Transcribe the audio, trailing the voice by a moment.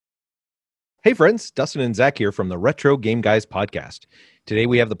Hey friends, Dustin and Zach here from the Retro Game Guys podcast. Today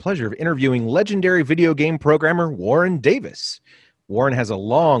we have the pleasure of interviewing legendary video game programmer Warren Davis. Warren has a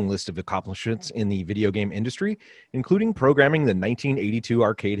long list of accomplishments in the video game industry, including programming the 1982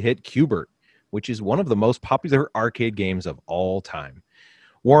 arcade hit Q*bert, which is one of the most popular arcade games of all time.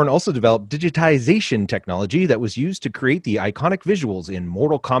 Warren also developed digitization technology that was used to create the iconic visuals in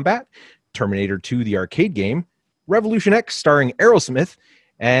Mortal Kombat, Terminator 2 the arcade game, Revolution X starring Aerosmith,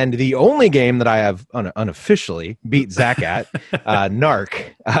 and the only game that I have unofficially beat Zach at,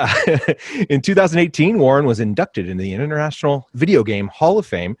 Narc. In 2018, Warren was inducted into the International Video Game Hall of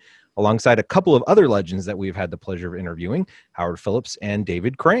Fame alongside a couple of other legends that we've had the pleasure of interviewing, Howard Phillips and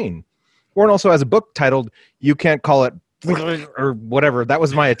David Crane. Warren also has a book titled You Can't Call It or whatever. That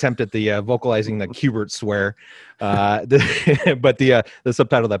was my attempt at the vocalizing the Q*bert swear. But the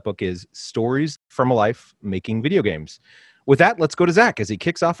subtitle of that book is Stories from a Life Making Video Games. With that, let's go to Zach as he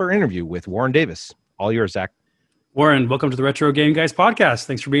kicks off our interview with Warren Davis. All yours, Zach. Warren, welcome to the Retro Game Guys podcast.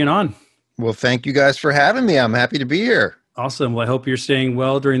 Thanks for being on. Well, thank you guys for having me. I'm happy to be here. Awesome. Well, I hope you're staying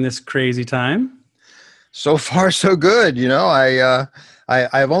well during this crazy time. So far, so good. You know,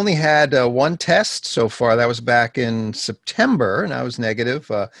 I've only had one test so far. That was back in September, and I was negative.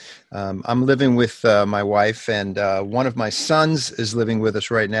 I'm living with my wife, and one of my sons is living with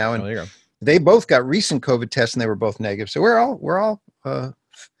us right now. And there you go. They both got recent COVID tests, and they were both negative. So we're all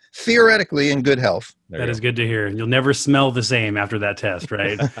theoretically in good health. That is good to hear. You'll never smell the same after that test,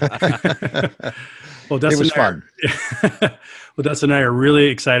 right? Well, Dustin, it was fun. Well, Dustin and I are really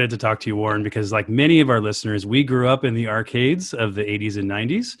excited to talk to you, Warren, because like many of our listeners, we grew up in the arcades of the 80s and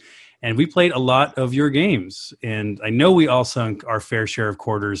 90s, and we played a lot of your games. And I know we all sunk our fair share of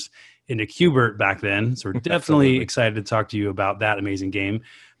quarters into Q*bert back then. So we're definitely excited to talk to you about that amazing game.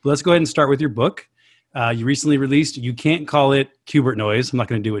 But let's go ahead and start with your book. You recently released You Can't Call It Q*bert Noise. I'm not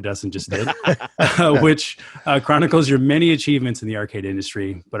going to do what Dustin just did, which chronicles your many achievements in the arcade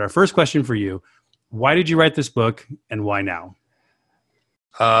industry. But our first question for you, why did you write this book and why now?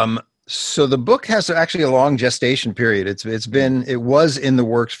 So the book has actually a long gestation period. It was in the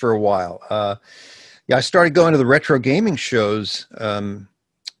works for a while. I started going to the retro gaming shows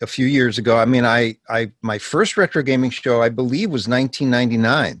a few years ago. I mean, my first retro gaming show, I believe, was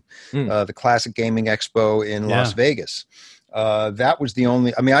 1999, the Classic Gaming Expo in Las Vegas. That was the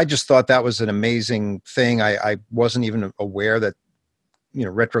only. I mean, I just thought that was an amazing thing. I wasn't even aware that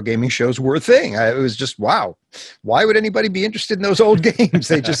retro gaming shows were a thing. It was just, wow, why would anybody be interested in those old games?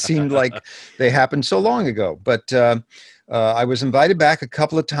 They just seemed like they happened so long ago. But I was invited back a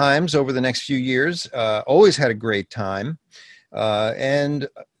couple of times over the next few years. Always had a great time. And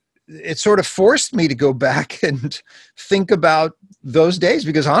it sort of forced me to go back and think about those days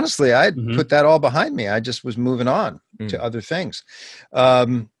because honestly, I had put that all behind me. I just was moving on to other things.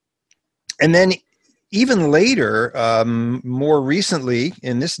 And then even later, more recently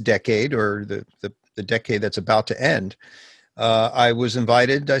in this decade or the decade that's about to end, I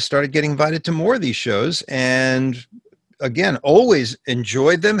started getting invited to more of these shows and again, always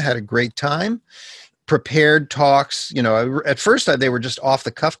enjoyed them, had a great time. Prepared talks, at first they were just off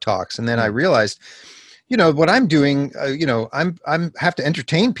the cuff talks. And then I realized, what I'm doing, I'm have to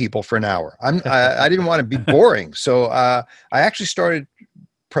entertain people for an hour. I didn't want to be boring. So I actually started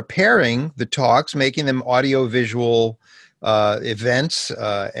preparing the talks, making them audio visual events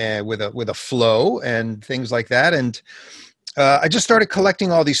and with a flow and things like that. And I just started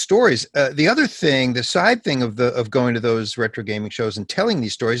collecting all these stories. The side thing of going to those retro gaming shows and telling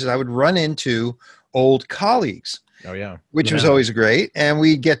these stories is I would run into old colleagues. Oh yeah. Which was always great. And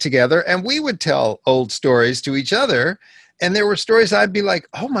we'd get together and we would tell old stories to each other. And there were stories I'd be like,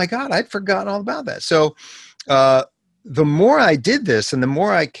 oh my God, I'd forgotten all about that. So the more I did this and the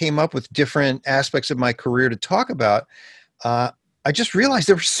more I came up with different aspects of my career to talk about, I just realized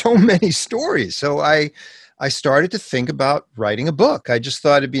there were so many stories. So I started to think about writing a book. I just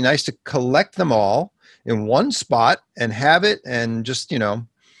thought it'd be nice to collect them all in one spot and have it and just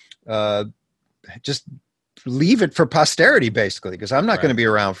leave it for posterity, basically, because I'm not going to be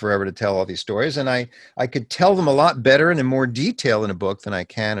around forever to tell all these stories. And I could tell them a lot better and in more detail in a book than I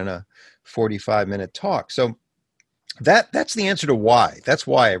can in a 45-minute talk. So that's the answer to why. That's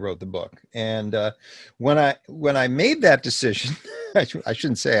why I wrote the book. And when I made that decision, I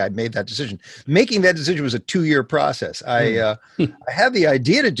shouldn't say I made that decision. Making that decision was a 2-year process. I had the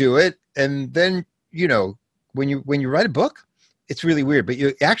idea to do it, and then when you write a book, it's really weird. But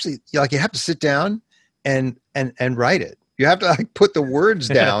you actually you have to sit down and write it. You have to put the words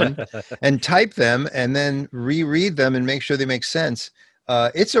down and type them, and then reread them and make sure they make sense.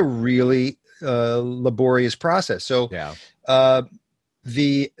 It's a really laborious process. So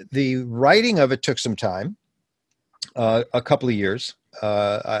The writing of it took some time, a couple of years,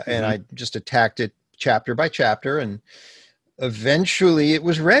 and I just attacked it chapter by chapter, and eventually it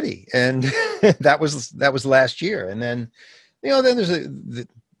was ready, and that was last year. And then, then there's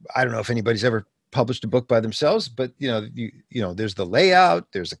I don't know if anybody's ever published a book by themselves, but there's the layout,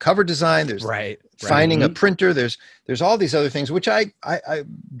 there's the cover design, there's finding a printer, there's all these other things, which I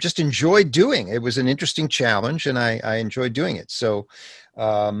just enjoyed doing. It was an interesting challenge, and I enjoyed doing it. So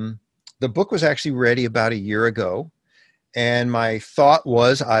the book was actually ready about a year ago, and my thought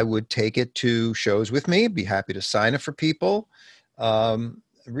was I would take it to shows with me, be happy to sign it for people.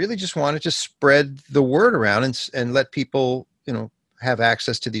 Really just wanted to spread the word around and let people, have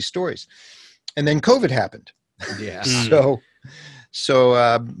access to these stories. And then COVID happened. Yeah. So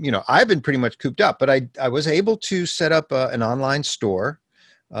I've been pretty much cooped up, but I was able to set up an online store,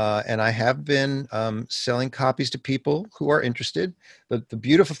 and I have been selling copies to people who are interested. The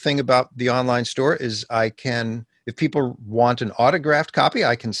beautiful thing about the online store is I can, if people want an autographed copy,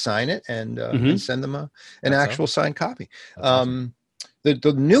 I can sign it and send them an actual signed copy. Awesome.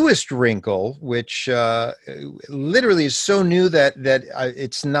 The newest wrinkle, which literally is so new that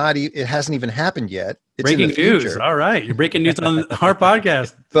it's not, it hasn't even happened yet. It's breaking news. All right, you're breaking news on our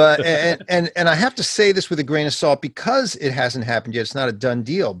podcast. But and I have to say this with a grain of salt because it hasn't happened yet. It's not a done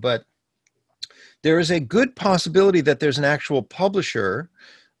deal, but there is a good possibility that there's an actual publisher,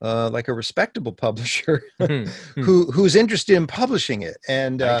 like a respectable publisher, who's interested in publishing it.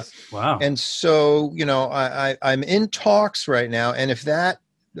 And nice. Wow. And so I'm in talks right now, and if that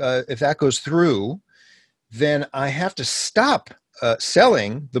goes through, then I have to stop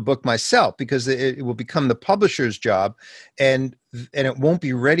selling the book myself, because it will become the publisher's job, and it won't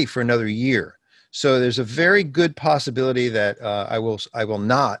be ready for another year. So there's a very good possibility that I will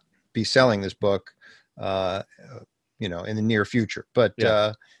not be selling this book, in the near future. But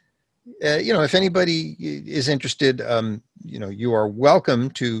if anybody is interested, you are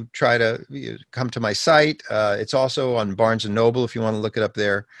welcome to try to come to my site. It's also on Barnes and Noble if you want to look it up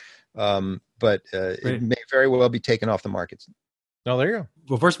there. But it may very well be taken off the market. Oh, there you go.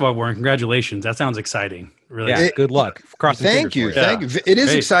 Well, first of all, Warren, congratulations. That sounds exciting. Really. Yeah, good luck. Thank you. Thank you. It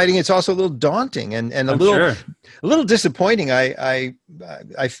is exciting. It's also a little daunting and a little disappointing. I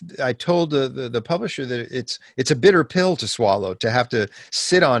told the publisher that it's a bitter pill to swallow to have to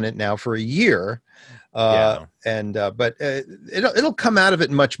sit on it now for a year. But it'll come out of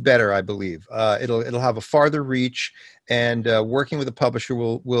it much better, I believe. It'll have a farther reach, and working with a publisher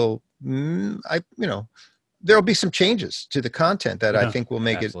will there'll be some changes to the content that I think will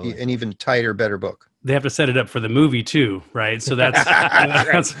make it an even tighter, better book. They have to set it up for the movie too, right? So that's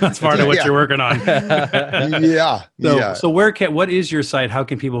that's part of what you're working on. So what is your site? How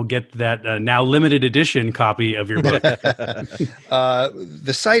can people get that now limited edition copy of your book?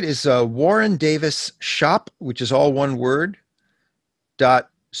 The site is Warren Davis Shop, which is all one word,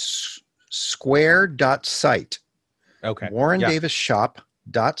 .square.site. Okay. Warren Davis Shop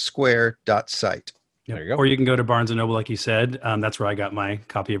 .square.site. There you go. Or you can go to Barnes & Noble, like you said. That's where I got my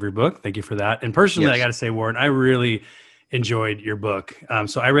copy of your book. Thank you for that. And personally, I got to say, Warren, I really enjoyed your book.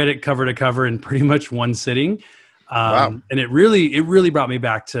 So I read it cover to cover in pretty much one sitting. Wow. And it really brought me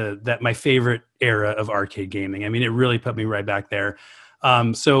back to my favorite era of arcade gaming. I mean, it really put me right back there.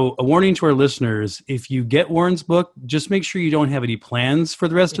 So a warning to our listeners, if you get Warren's book, just make sure you don't have any plans for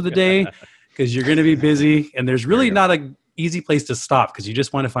the rest of the day, because you're going to be busy, and there's really not a easy place to stop because you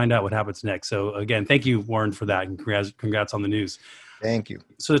just want to find out what happens next. So again, thank you, Warren, for that, and congrats on the news. Thank you.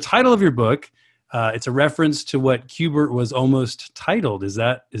 So the title of your book, it's a reference to what Q*bert was almost titled. Is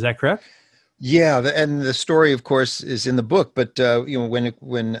that correct? Yeah, and the story, of course, is in the book. But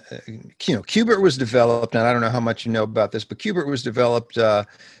when Q*bert was developed, and I don't know how much you know about this, but Q*bert was developed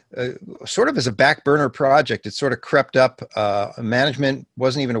sort of as a back burner project. It sort of crept up. Management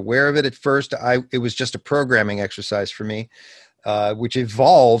wasn't even aware of it at first. It was just a programming exercise for me, which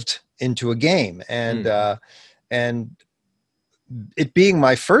evolved into a game. And it being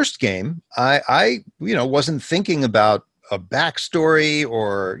my first game, I wasn't thinking about a backstory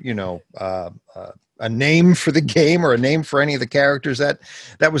or a name for the game or a name for any of the characters. That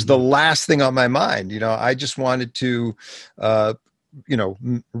was the last thing on my mind. I just wanted to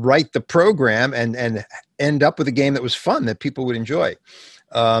write the program and end up with a game that was fun, that people would enjoy.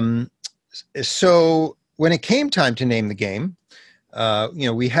 So when it came time to name the game,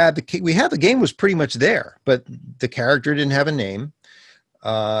 we had the game was pretty much there, but the character didn't have a name.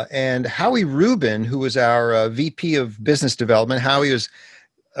 And Howie Rubin, who was our VP of business development, Howie was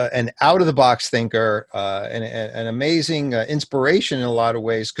an out-of-the-box thinker, an amazing inspiration in a lot of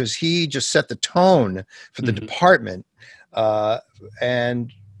ways, because he just set the tone for the department.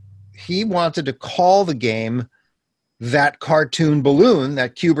 And he wanted to call the game That Cartoon Balloon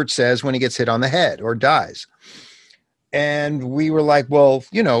that Q*bert says when he gets hit on the head or dies. And we were like, well,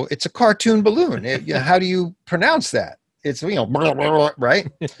 it's a cartoon balloon. How do you pronounce that? It's, blah, blah, blah, right?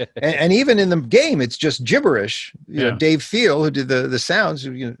 and even in the game, it's just gibberish. Dave Thiel, who did the sounds,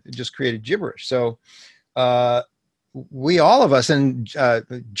 just created gibberish. So we, all of us, and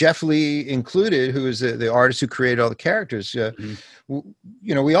Jeff Lee included, who is the artist who created all the characters,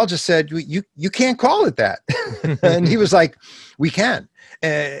 we all just said, you can't call it that. And he was like, we can.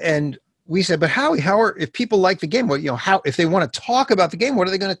 And we said, but how are, if people like the game, if they want to talk about the game, what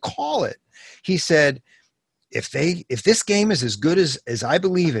are they going to call it? He said, if this game is as good as I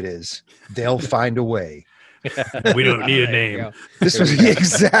believe it is, they'll find a way. We don't need a name. This was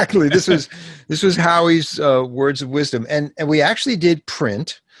Howie's words of wisdom. And we actually did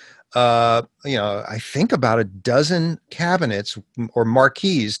print, I think about a dozen cabinets or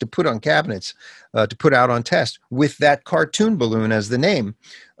marquees to put on cabinets, to put out on test with that cartoon balloon as the name.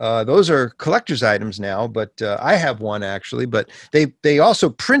 Those are collector's items now, but I have one actually, but they also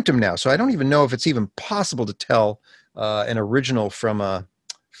print them now. So I don't even know if it's even possible to tell an original from a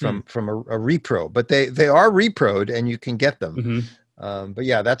repro, but they are reproed and you can get them. Mm-hmm. But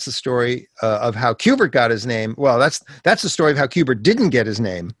yeah, that's the story of how Q*bert got his name. Well, that's the story of how Q*bert didn't get his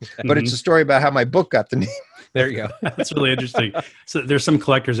name, but it's a story about how my book got the name. There you go. That's really interesting. So there's some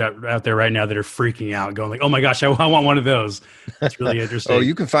collectors out there right now that are freaking out, going like, "Oh my gosh, I want one of those." That's really interesting. Oh,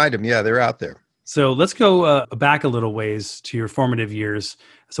 you can find them. Yeah, they're out there. So let's go back a little ways to your formative years.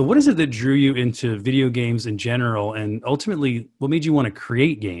 So what is it that drew you into video games in general, and ultimately, what made you want to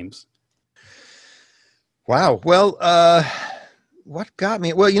create games? Wow. Well, what got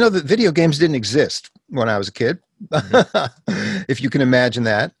me? Well, the video games didn't exist when I was a kid. Mm-hmm. If you can imagine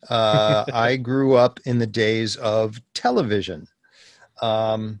that. I grew up in the days of television.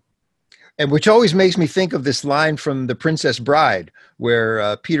 And which always makes me think of this line from The Princess Bride,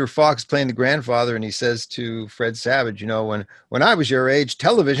 where Peter Falk's playing the grandfather, and he says to Fred Savage, when I was your age,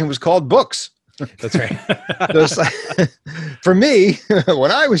 television was called books. That's right. For me,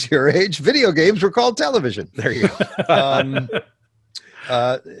 when I was your age, video games were called television. There you go.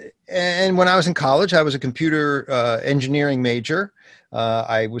 And when I was in college, I was a computer engineering major.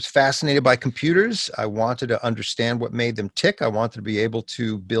 I was fascinated by computers. I wanted to understand what made them tick. I wanted to be able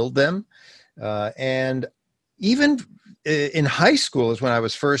to build them. And even in high school is when I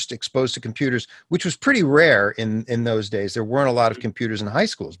was first exposed to computers, which was pretty rare in those days. There weren't a lot of computers in high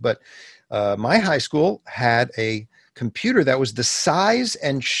schools, but my high school had a computer that was the size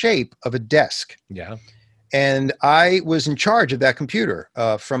and shape of a desk. Yeah. And I was in charge of that computer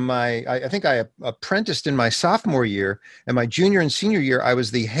I think I apprenticed in my sophomore year, and my junior and senior year, I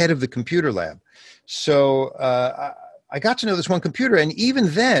was the head of the computer lab. So I got to know this one computer. And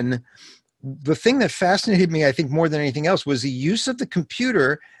even then, the thing that fascinated me, I think more than anything else, was the use of the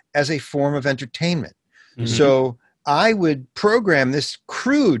computer as a form of entertainment. Mm-hmm. So I would program this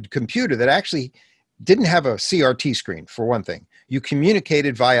crude computer that actually didn't have a CRT screen, for one thing. You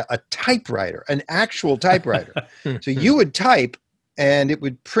communicated via a typewriter, an actual typewriter. So you would type and it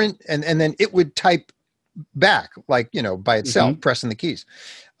would print and then it would type back, like, by itself, mm-hmm. pressing the keys.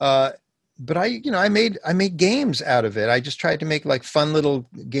 But I made games out of it. I just tried to make like fun little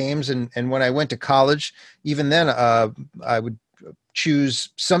games. And when I went to college, even then, I would choose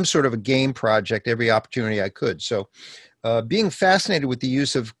some sort of a game project every opportunity I could. So being fascinated with the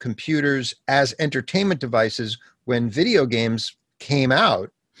use of computers as entertainment devices when video games came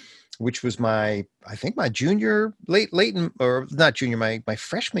out, which was my junior, my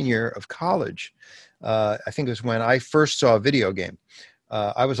freshman year of college. I think it was when I first saw a video game.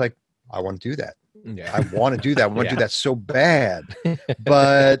 I was like, I want to do that. Yeah. I want to do that. I want to do that so bad.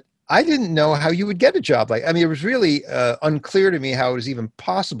 But I didn't know how you would get a job it was really unclear to me how it was even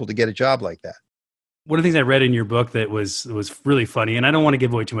possible to get a job like that. One of the things I read in your book that was really funny, and I don't want to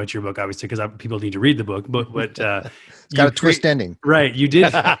give away too much of your book, obviously, because people need to read the book, but it's got a twist ending. Right. You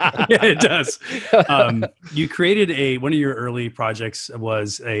did. Yeah, it does. You created one of your early projects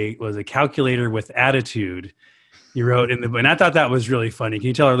was a calculator with attitude. You wrote in the book, and I thought that was really funny. Can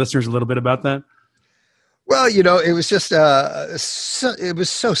you tell our listeners a little bit about that? Well, it was just, it was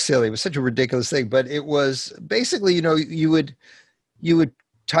so silly. It was such a ridiculous thing, but it was basically, you would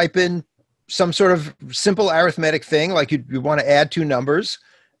type in some sort of simple arithmetic thing, like you want to add two numbers,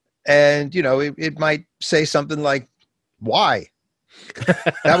 and it might say something like why.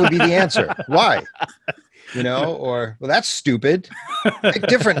 That would be the answer. Why? Or well, that's stupid. Pick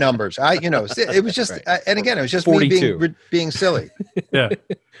different numbers. It was just, right. And again, it was just 42. Me being silly. Yeah.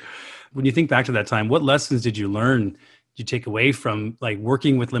 When you think back to that time, what lessons did you learn you take away from like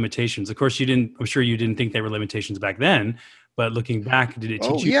working with limitations? Of course, I'm sure you didn't think they were limitations back then, but looking back, did it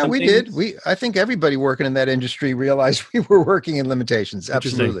teach Oh you yeah, we something? did. I think everybody working in that industry realized we were working in limitations.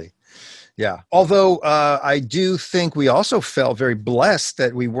 Interesting. Absolutely. Yeah. Although I do think we also felt very blessed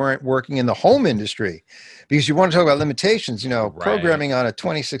that we weren't working in the home industry, because you want to talk about limitations, Right. programming on a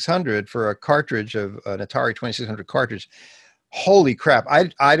 2600 for a cartridge of an Atari 2600 cartridge. Holy crap.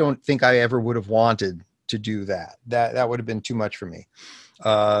 I don't think I ever would have wanted to do that. That would have been too much for me.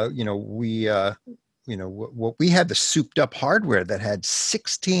 We had the souped up hardware that had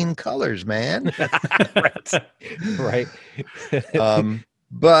 16 colors, man. Right.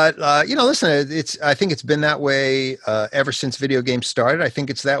 But listen, I think it's been that way ever since video games started. I think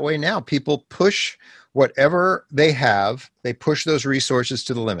it's that way now. People push whatever they have, they push those resources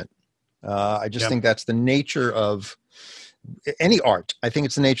to the limit. I just think that's the nature of any art. I think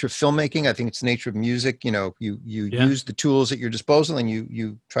it's the nature of filmmaking. I think it's the nature of music. You use the tools at your disposal and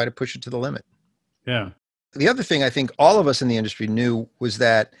you try to push it to the limit. Yeah. The other thing I think all of us in the industry knew was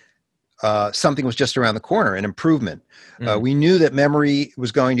that something was just around the corner, an improvement. We knew that memory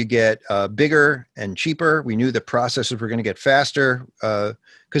was going to get bigger and cheaper. We knew that processors were going to get faster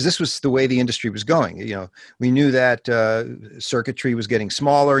because this was the way the industry was going. We knew that circuitry was getting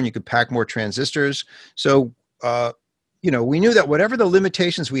smaller and you could pack more transistors. So, we knew that whatever the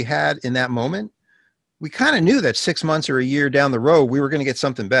limitations we had in that moment, we kind of knew that 6 months or a year down the road, we were going to get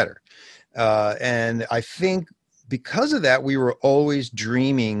something better. And I think because of that, we were always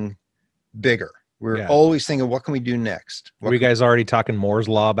dreaming bigger. We were always thinking, what can we do next? Were you guys already talking Moore's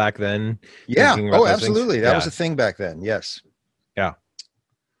Law back then? Yeah. Oh, absolutely. That was a thing back then. Yes. Yeah.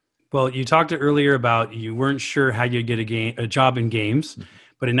 Well, you talked earlier about you weren't sure how you'd get a job in games,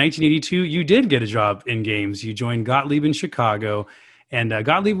 but in 1982, you did get a job in games. You joined Gottlieb in Chicago, and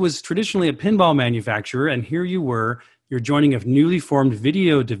Gottlieb was traditionally a pinball manufacturer, and here you're joining a newly formed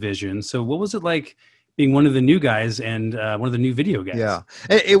video division. So what was it like being one of the new guys and one of the new video guys? Yeah,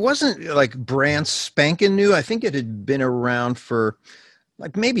 it wasn't like brand spanking new. I think it had been around for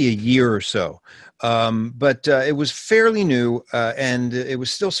like maybe a year or so. But it was fairly new, and it was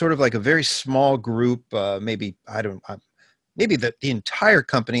still sort of like a very small group. Maybe the entire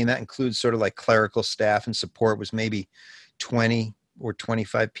company, and that includes sort of like clerical staff and support, was maybe 20 or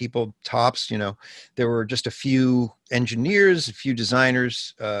 25 people tops. There were just a few engineers, a few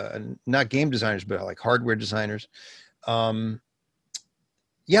designers, not game designers, but like hardware designers.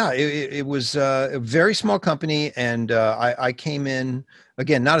 It was a very small company, and I came in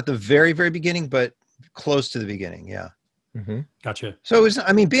again, not at the very, very beginning, but close to the beginning. Yeah. Mm-hmm. Gotcha. So it was,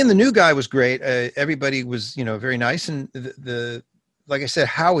 being the new guy was great. Everybody was, very nice. And like I said,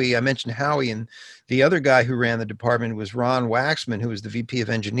 I mentioned Howie, and the other guy who ran the department was Ron Waxman, who was the VP of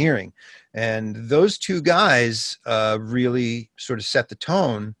engineering. And those two guys really sort of set the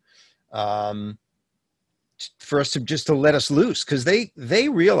tone for us to let us loose, because they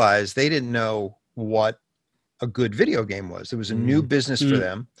realized they didn't know what a good video game was. It was a new business for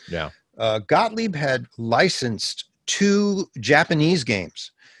them. Yeah. Gottlieb had licensed 2 Japanese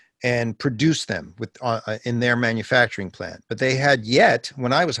games and produced them in their manufacturing plant. But they had yet,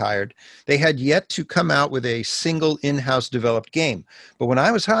 when I was hired, to come out with a single in-house developed game. But when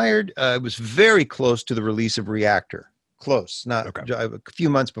I was hired, it was very close to the release of Reactor. Close, not a few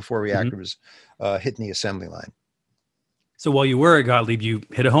months before Reactor was hitting the assembly line. So while you were at Gottlieb, you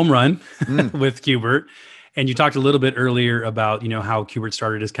hit a home run with Q*bert. And you talked a little bit earlier about, how Q*bert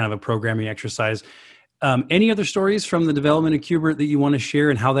started as kind of a programming exercise. Any other stories from the development of Q*bert that you want to share,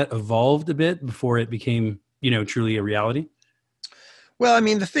 and how that evolved a bit before it became, truly a reality? Well,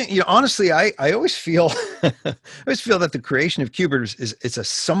 the thing, honestly, I always feel, that the creation of Q*bert is a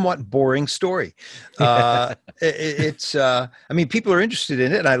somewhat boring story. People are interested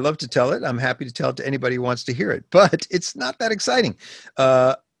in it, and I love to tell it. I'm happy to tell it to anybody who wants to hear it, but it's not that exciting.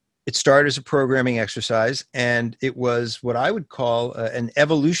 It started as a programming exercise, and it was what I would call an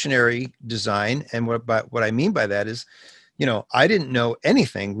evolutionary design. And what I mean by that is, I didn't know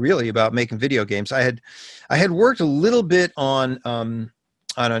anything really about making video games. I had worked a little bit on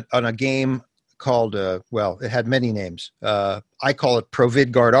a game called, it had many names. I call it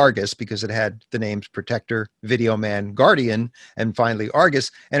ProVidGuard Argus because it had the names Protector, Video Man, Guardian, and finally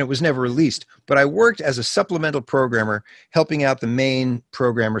Argus, and it was never released. But I worked as a supplemental programmer, helping out the main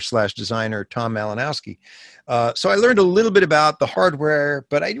programmer / designer, Tom Malinowski. So I learned a little bit about the hardware,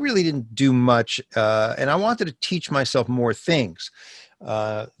 but I really didn't do much. And I wanted to teach myself more things,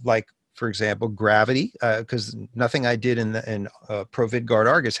 like, for example, gravity, because nothing I did in ProVidGuard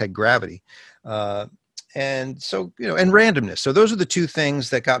Argus had gravity. And so, and randomness. So those are the 2 things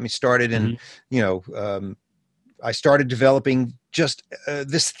that got me started. And, I started developing just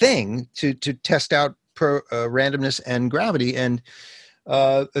this thing to test out randomness and gravity. And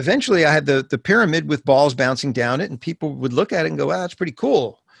eventually I had the pyramid with balls bouncing down it, and people would look at it and go, wow, that's pretty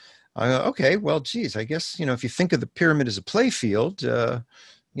cool. I go, okay, well, geez, I guess, if you think of the pyramid as a play field,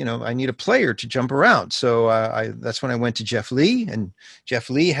 I need a player to jump around. So that's when I went to Jeff Lee, and Jeff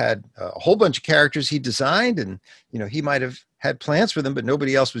Lee had a whole bunch of characters he designed, and, he might have had plans for them, but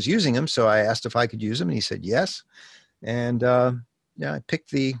nobody else was using them. So I asked if I could use them, and he said yes. And I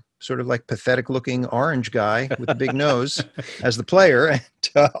picked the sort of like pathetic looking orange guy with the big nose as the player, and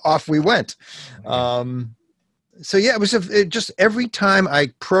off we went. So yeah, it was just every time I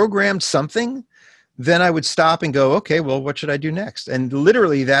programmed something, then I would stop and go, okay, well, what should I do next? And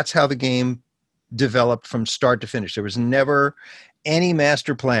literally that's how the game developed from start to finish. There was never any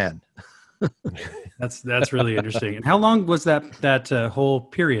master plan. That's really interesting. And how long was that whole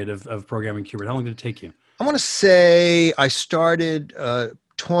period of programming Q*bert? How long did it take you? I want to say I started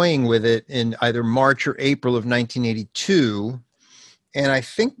toying with it in either March or April of 1982. And I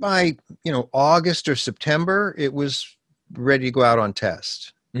think by, August or September, it was ready to go out on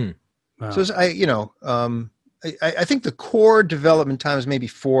test. Mm. Wow. So I think the core development time is maybe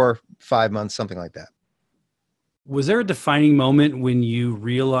 4 or 5 months, something like that. Was there a defining moment when you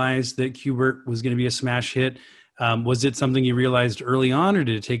realized that Q*bert was going to be a smash hit? Was it something you realized early on, or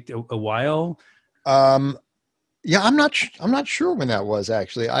did it take a while? Yeah, I'm not sure when that was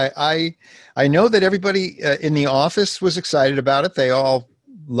actually. I know that everybody in the office was excited about it. They all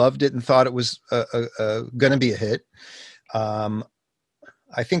loved it and thought it was going to be a hit.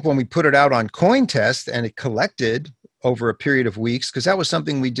 I think when we put it out on CoinTest and it collected over a period of weeks, because that was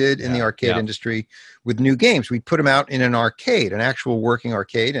something we did in the arcade industry with new games. We put them out in an arcade, an actual working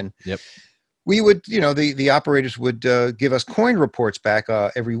arcade, and we would, the operators would give us coin reports back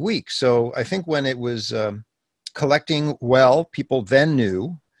every week. So I think when it was collecting well, people then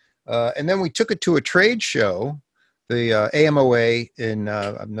knew. And then we took it to a trade show, the AMOA in,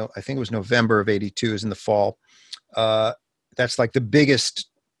 I think it was November of 82, is in the fall. That's like the biggest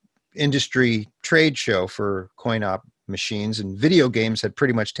industry trade show for coin op machines, and video games had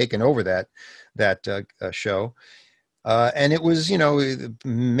pretty much taken over that show. And it was,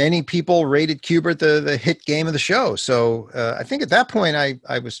 many people rated Q*bert the hit game of the show. So I think at that point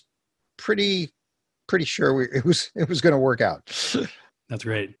I was pretty sure it was going to work out. That's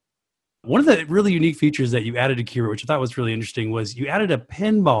great. One of the really unique features that you added to Q*bert, which I thought was really interesting, was you added a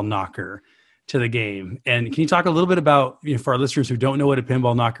pinball knocker to the game. And can you talk a little bit about, for our listeners who don't know what a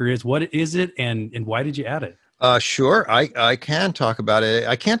pinball knocker is, what is it, and why did you add it? Sure, I can talk about it.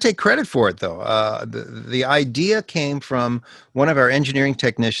 I can't take credit for it, though. The idea came from one of our engineering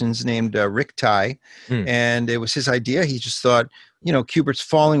technicians named Rick Tai, and it was his idea. He just thought, Q*bert's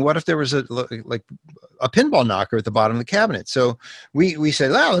falling. What if there was a pinball knocker at the bottom of the cabinet? So we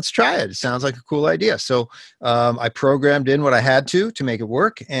said, well, let's try it. It sounds like a cool idea. So I programmed in what I had to make it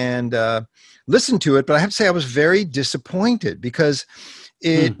work, and listened to it. But I have to say I was very disappointed because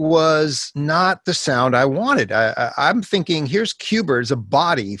it was not the sound I wanted. I'm thinking, here's Q*bert as a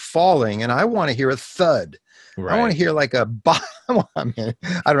body falling, and I want to hear a thud. Right. I want to hear like a body. I mean,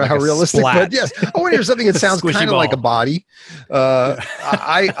 I don't know how realistic, but yes, I want to hear something that sounds kind of like a body.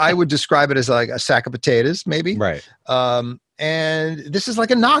 I would describe it as like a sack of potatoes, maybe. Right. And this is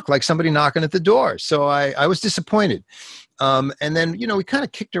like a knock, like somebody knocking at the door. So I was disappointed. And then, we kind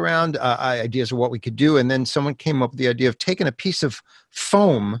of kicked around ideas of what we could do. And then someone came up with the idea of taking a piece of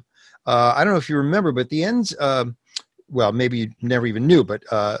foam. I don't know if you remember, but the ends, well, maybe you never even knew, but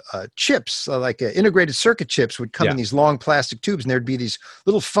chips, like integrated circuit chips would come in these long plastic tubes, and there'd be these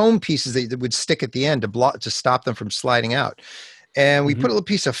little foam pieces that would stick at the end to stop them from sliding out. And we put a little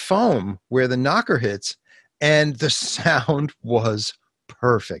piece of foam where the knocker hits, and the sound was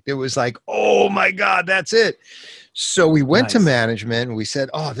perfect. It was like, oh my God, that's it. So we went to management and we said,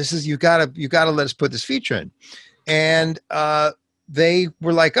 oh, you gotta let us put this feature in. And they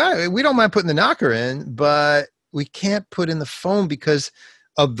were like, oh, we don't mind putting the knocker in, but we can't put in the foam because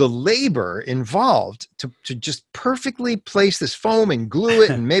of the labor involved to just perfectly place this foam and glue it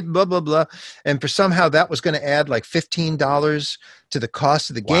and maybe blah, blah, blah. And for somehow that was going to add like $15 to the cost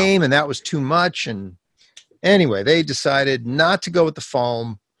of the game. And that was too much. And anyway, they decided not to go with the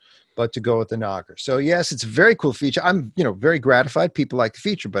foam, but to go with the knocker. So yes, it's a very cool feature. I'm, very gratified people like the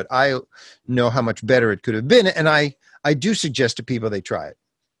feature, but I know how much better it could have been. And I do suggest to people they try it.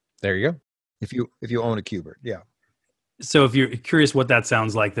 There you go. If you own a Q*bert, yeah. So if you're curious what that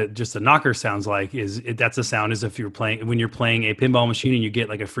sounds like, that just a knocker sounds like, that's a sound as if when you're playing a pinball machine and you get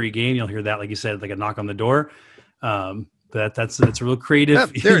like a free game, you'll hear that, like you said, like a knock on the door. That's a real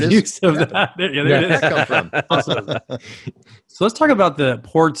creative there it is. use of that. Yeah, there it is. Where'd that come from? Awesome. So let's talk about the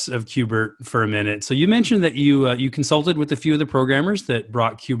ports of Qbert for a minute. So you mentioned that you consulted with a few of the programmers that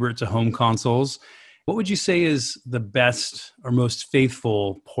brought Qbert to home consoles. What would you say is the best or most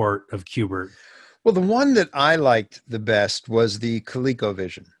faithful port of Qbert? Well, the one that I liked the best was the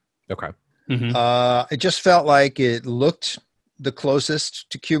ColecoVision. Okay. It just felt like it looked the closest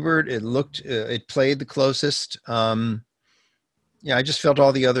to Qbert. It played the closest. I just felt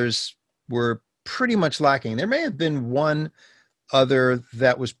all the others were pretty much lacking. There may have been one other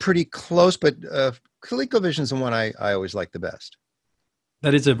that was pretty close, but ColecoVision is the one I always liked the best.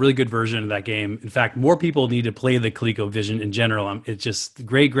 That is a really good version of that game. In fact, more people need to play the ColecoVision in general. It's just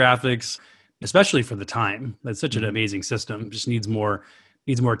great graphics, especially for the time. That's such an amazing system. Just needs more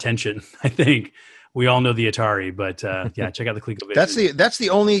attention, I think. We all know the Atari, but check out the ColecoVision. That's the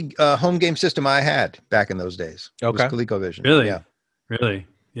only home game system I had back in those days. Okay. Was ColecoVision. Really? Yeah.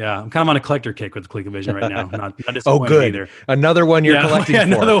 Yeah, I'm kind of on a collector kick with the ColecoVision right now. Not disappointed Oh, good. either. Another one you're collecting for.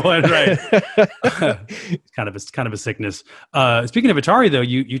 Another one, right? It's kind of a sickness. Speaking of Atari, though,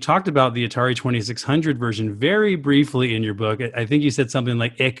 you talked about the Atari 2600 version very briefly in your book. I think you said something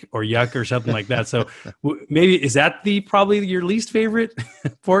like "ick" or "yuck" or something like that. So maybe is that probably your least favorite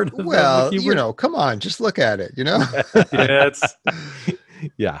port? Well, come on, just look at it.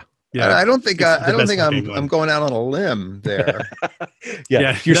 Yeah. Yeah, I don't think I'm going out on a limb there.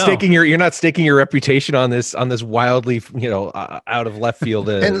 You're not staking your reputation on this wildly, out of left field.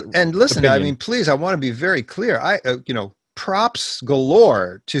 And listen, opinion. I mean, please, I want to be very clear. Props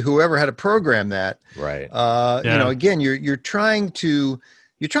galore to whoever had to program that. Right. Again, you're trying to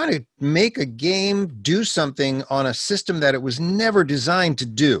make a game do something on a system that it was never designed to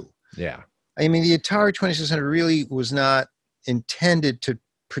do. Yeah. I mean, the Atari 2600 really was not intended to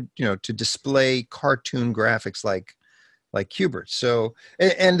display cartoon graphics like Qbert. So,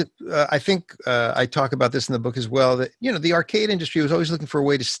 and I think I talk about this in the book as well, that, the arcade industry was always looking for a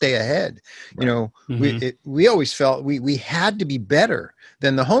way to stay ahead. Right. We always felt we had to be better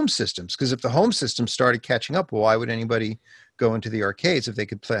than the home systems, because if the home systems started catching up, well, why would anybody go into the arcades if they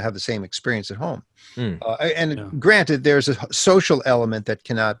could have the same experience at home? Granted, there's a social element that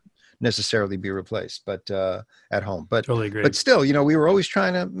cannot necessarily be replaced, but at home. But totally agree. But still, we were always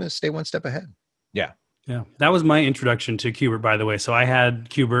trying to stay one step ahead. Yeah. Yeah. That was my introduction to Qbert, by the way. So I had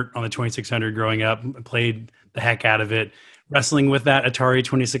Qbert on the 2600 growing up, played the heck out of it, wrestling with that Atari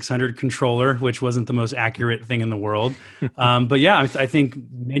 2600 controller, which wasn't the most accurate thing in the world. But yeah, I think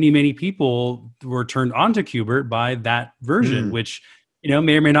many people were turned on to Qbert by that version, which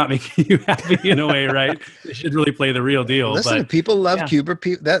may or may not make you happy in a way, right? They should really play the real deal. Listen, people love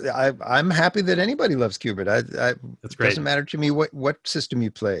Qbert. I'm happy that anybody loves Qbert. That's great. It doesn't matter to me what system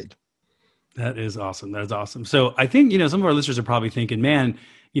you played. That is awesome. That is awesome. So I think, some of our listeners are probably thinking, man,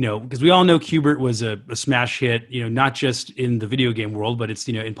 because we all know Qbert was a smash hit, not just in the video game world, but it's,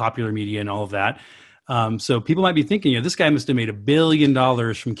 in popular media and all of that. So people might be thinking, this guy must have made $1 billion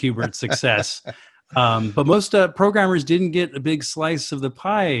from Qbert's success. But most programmers didn't get a big slice of the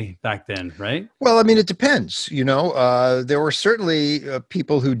pie back then, right? Well, I mean, it depends. There were certainly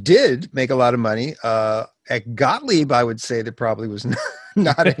people who did make a lot of money. At Gottlieb, I would say there probably was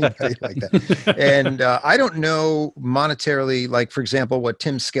not anybody like that. And I don't know monetarily, like, for example, what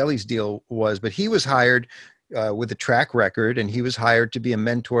Tim Skelly's deal was, but he was hired with a track record, and he was hired to be a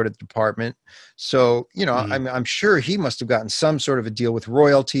mentor to the department. So, I'm sure he must have gotten some sort of a deal with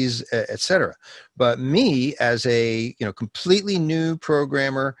royalties, et cetera. But me, as a completely new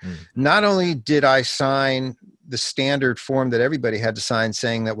programmer, not only did I sign the standard form that everybody had to sign,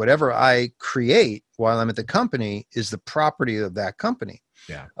 saying that whatever I create while I'm at the company is the property of that company.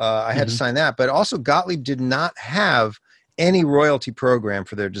 Yeah, I had to sign that. But also, Gottlieb did not have any royalty program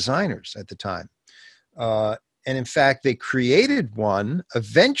for their designers at the time. And in fact, they created one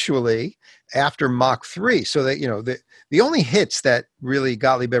eventually after Mach 3. So that, the only hits that really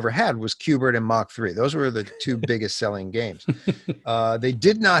Gottlieb ever had was Qbert and Mach 3. Those were the two biggest selling games. They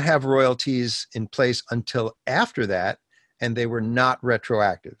did not have royalties in place until after that, and they were not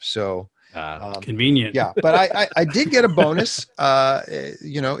retroactive. So convenient. Yeah, but I did get a bonus.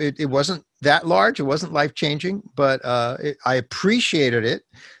 It wasn't that large. It wasn't life-changing, but I appreciated it.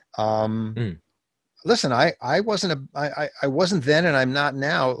 Listen, I wasn't then, and I'm not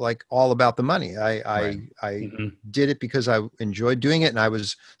now, like, all about the money. I did it because I enjoyed doing it, and I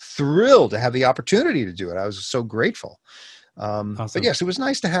was thrilled to have the opportunity to do it. I was so grateful. Awesome. But yes, it was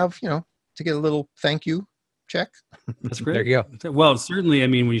nice to have, to get a little thank you check. That's great. There you go. Well, certainly, I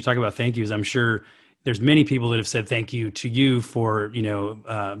mean, when you talk about thank yous, I'm sure there's many people that have said thank you to you for,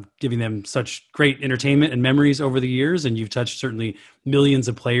 giving them such great entertainment and memories over the years. And you've touched certainly millions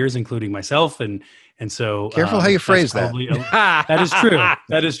of players, including myself. And so careful how you phrase that. That is true.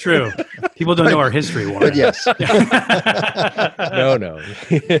 That is true. People don't know our history, Warren. But yes. No.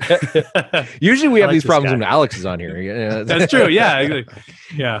 Usually we have these problems when Alex is on here. Yeah. That's true. Yeah.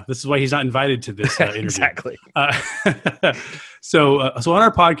 Yeah. This is why he's not invited to this interview. Exactly. So on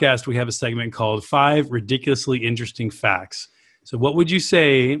our podcast, we have a segment called 5 Ridiculously Interesting Facts. So what would you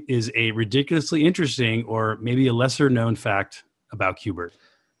say is a ridiculously interesting or maybe a lesser known fact about Q*bert?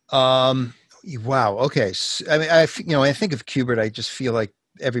 Wow. Okay. So, I mean, I think of Q*bert, I just feel like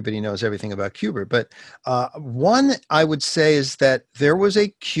everybody knows everything about Q*bert. But one I would say is that there was a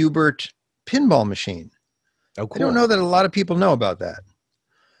Q*bert pinball machine. Oh, cool. I don't know that a lot of people know about that.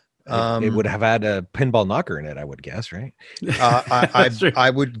 It would have had a pinball knocker in it, I would guess, right?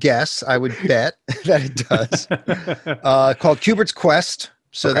 I would guess, I would bet that it does. Called Q*bert's Quest.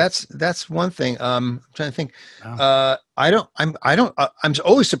 So Okay. that's one thing. I'm trying to think. Wow. I'm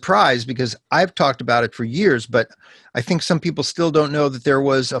always surprised because I've talked about it for years, but I think some people still don't know that there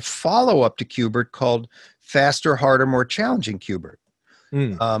was a follow-up to Q*bert called Faster, Harder, More Challenging Q*bert,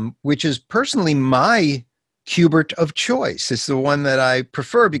 which is personally my Q*bert of choice. It's the one that I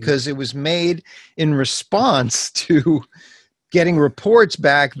prefer because it was made in response to getting reports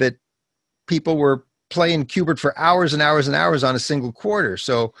back that people were playing Q*bert for hours and hours and hours on a single quarter.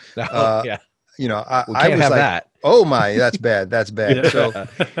 So, Yeah. I We was can't have like, that. oh my, that's bad. That's bad. Yeah.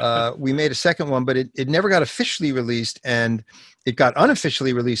 So we made a second one, but it never got officially released, and it got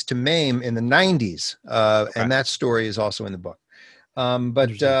unofficially released to MAME in the 90s. And that story is also in the book.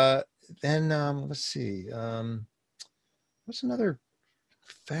 Then let's see. What's another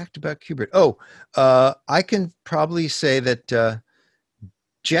fact about Q*bert? Oh, I can probably say that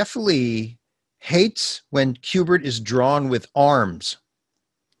Jeff Lee hates when Q*bert is drawn with arms.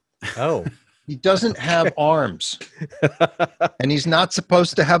 Oh. He doesn't have arms, and he's not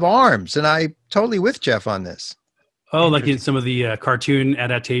supposed to have arms. And I'm totally with Jeff on this. Oh, like in some of the cartoon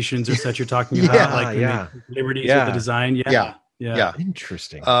adaptations or such you're talking about, like yeah. liberties with the design. Yeah.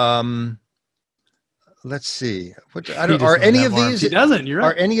 Interesting. Let's see. Are any of these? He doesn't. You're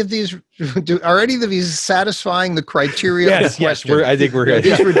right. Are any of these satisfying the criteria? Yes. I think we're good.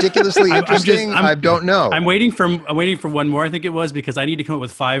 Is ridiculously interesting? I don't know. I'm waiting for one more. I think it was because I need to come up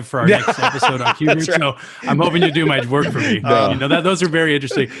with 5 for our next episode on Q*bert. Right. So I'm hoping you do my work for me. Those are very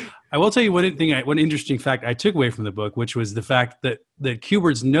interesting. I will tell you one interesting fact I took away from the book, which was the fact that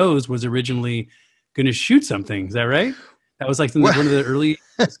Q*bert's nose was originally going to shoot something. Is that right? That was like one of the early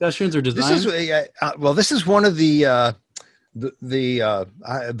discussions or designs. This is one of the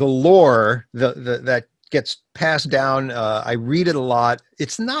lore that gets passed down. I read it a lot.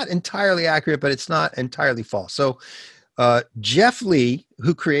 It's not entirely accurate, but it's not entirely false. So Jeff Lee,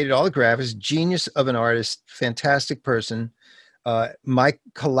 who created all the graphics, genius of an artist, fantastic person, my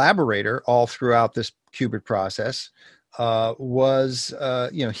collaborator all throughout this Q*bert process,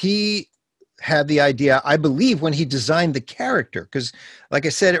 he had the idea, I believe, when he designed the character, because like I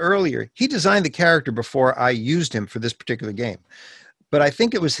said earlier, he designed the character before I used him for this particular game. But I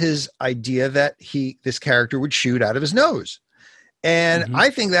think it was his idea that this character would shoot out of his nose. And I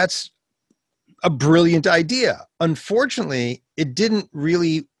think that's a brilliant idea. Unfortunately, it didn't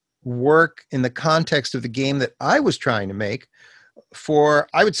really work in the context of the game that I was trying to make for,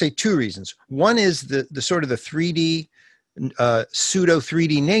 I would say, 2 reasons. One is the sort of the 3D, pseudo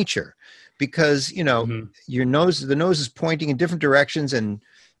 3D nature. Because, the nose is pointing in different directions, and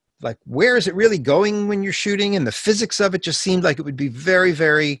like, where is it really going when you're shooting? And the physics of it just seemed like it would be very,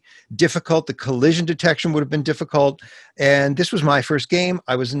 very difficult. The collision detection would have been difficult. And this was my first game.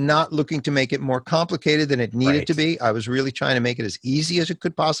 I was not looking to make it more complicated than it needed to be. I was really trying to make it as easy as it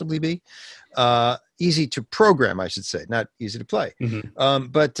could possibly be. Easy to program, I should say, not easy to play.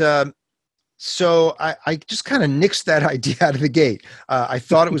 So I just kind of nixed that idea out of the gate. I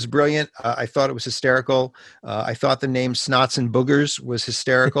thought it was brilliant. I thought it was hysterical. I thought the name Snots and Boogers was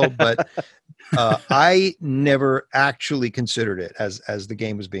hysterical, but I never actually considered it as the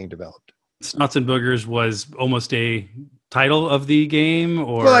game was being developed. Snots and Boogers was almost a title of the game,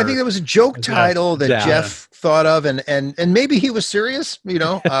 or well, I think it was a joke title that Jeff thought of, and maybe he was serious.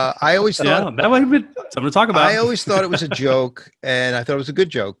 I always thought that might have been something to talk about. I always thought it was a joke, and I thought it was a good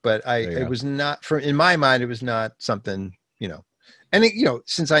joke, but it was not. In my mind, it was not something. And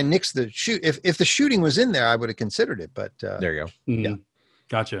since I nixed the shoot, if the shooting was in there, I would have considered it. But there you go. Yeah,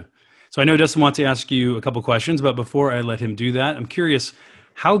 gotcha. So I know Dustin wants to ask you a couple questions, but before I let him do that, I'm curious,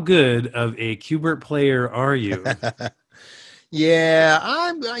 how good of a Q*bert player are you? Yeah,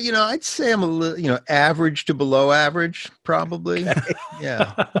 I'd say I'm a little, average to below average, probably.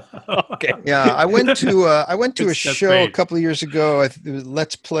 Yeah. Okay. Yeah, I went to a That's show a great. couple of years ago. It was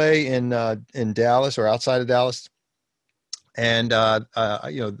Let's Play in Dallas or outside of Dallas, and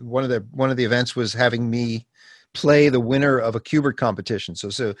one of the events was having me play the winner of a Cubert competition.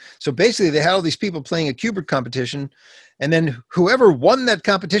 So basically, they had all these people playing a Cubert competition, and then whoever won that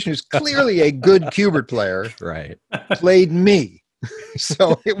competition, who's clearly a good Cubert player, Right. played me.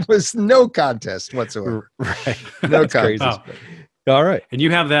 So it was no contest whatsoever. Right. No That's crazy. contest. Wow. All right. And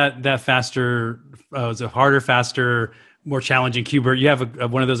you have that faster, is it harder, faster, more challenging Cubert? You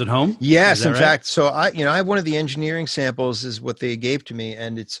have one of those at home? Yes, Is that in right? fact. So I have one of the engineering samples is what they gave to me,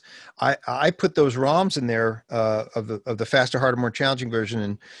 and I put those ROMs in there of the faster, harder, more challenging version,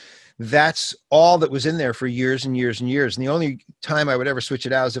 and that's all that was in there for years and years and years. And the only time I would ever switch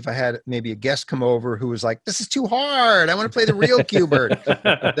it out is if I had maybe a guest come over who was like, "This is too hard. I want to play the real Cubert."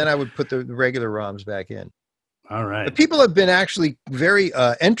 Then I would put the regular ROMs back in. All right. The people have been actually very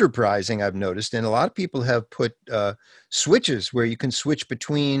enterprising, I've noticed, and a lot of people have put switches where you can switch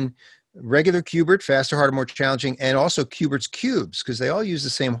between regular Cubert, faster, harder, more challenging, and also Cubert's cubes because they all use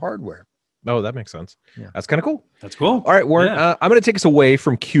the same hardware. Oh, that makes sense. Yeah. That's kind of cool. That's cool. All right, Warren, Yeah. I'm going to take us away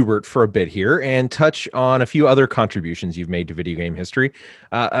from Cubert for a bit here and touch on a few other contributions you've made to video game history.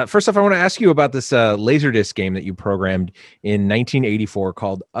 First off, I want to ask you about this Laserdisc game that you programmed in 1984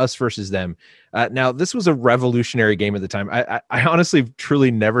 called Us Versus Them. Now, this was a revolutionary game at the time. I honestly, truly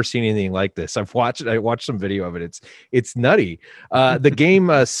never seen anything like this. I watched some video of it. It's nutty. The game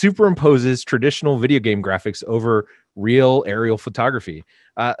superimposes traditional video game graphics over real aerial photography.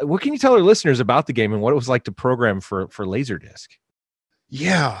 What can you tell our listeners about the game and what it was like to program for Laserdisc?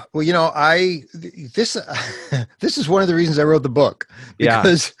 Yeah, well, this this is one of the reasons I wrote the book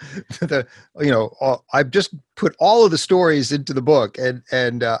because I've just put all of the stories into the book,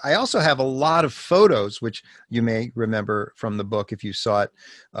 and I also have a lot of photos, which you may remember from the book if you saw it.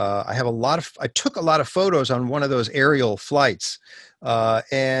 I took a lot of photos on one of those aerial flights,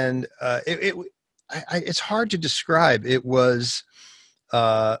 and it's hard to describe. It was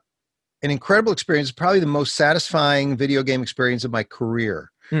an incredible experience, probably the most satisfying video game experience of my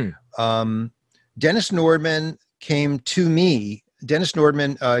career. Dennis Nordman came to me. Dennis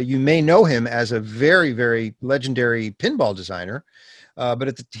Nordman, you may know him as a very, very legendary pinball designer,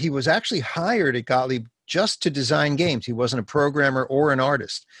 but he was actually hired at Gottlieb just to design games. He wasn't a programmer or an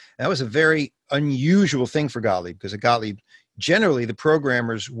artist. That was a very unusual thing for Gottlieb because at Gottlieb, generally the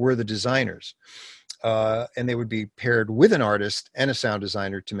programmers were the designers. And they would be paired with an artist and a sound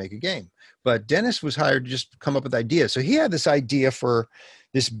designer to make a game. But Dennis was hired to just come up with ideas. So he had this idea for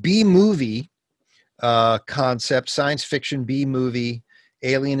this B-movie concept, science fiction B-movie,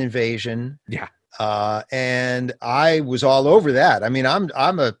 alien invasion. Yeah. And I was all over that. I mean,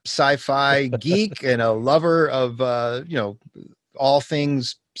 I'm a sci-fi geek and a lover of all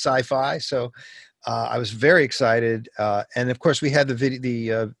things sci-fi. So I was very excited, and of course, we had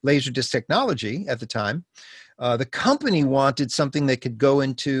the Laserdisc technology at the time. The company wanted something that could go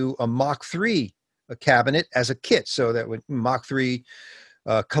into a Mach 3 cabinet as a kit, so that when Mach 3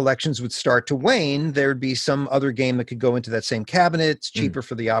 collections would start to wane, there'd be some other game that could go into that same cabinet. It's cheaper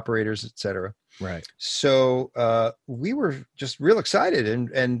for the operators, etc. Right. So we were just real excited,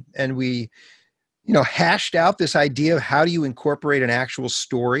 and we, hashed out this idea of how do you incorporate an actual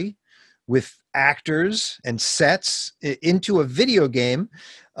story with actors and sets into a video game.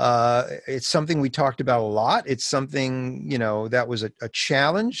 It's something we talked about a lot. It's something, that was a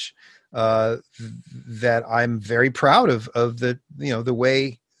challenge that I'm very proud of the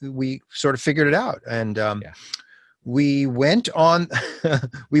way we sort of figured it out. And we went on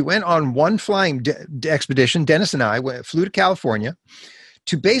one flying expedition. Dennis and I flew to California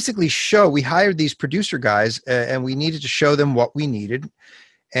to basically we hired these producer guys and we needed to show them what we needed.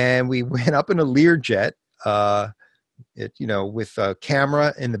 And we went up in a Learjet, with a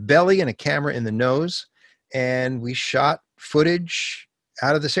camera in the belly and a camera in the nose. And we shot footage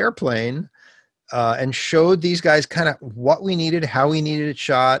out of this airplane and showed these guys kind of what we needed, how we needed it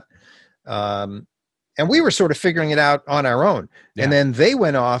shot. And we were sort of figuring it out on our own. Yeah. And then they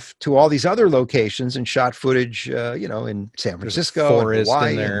went off to all these other locations and shot footage, in San Francisco, forest and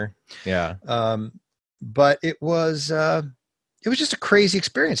Hawaii, in there. Yeah. But it was just a crazy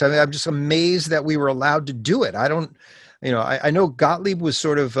experience. I mean, I'm just amazed that we were allowed to do it. I know Gottlieb was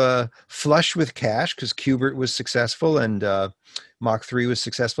sort of flush with cash because Cubert was successful and Mach 3 was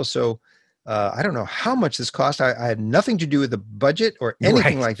successful. So I don't know how much this cost. I had nothing to do with the budget or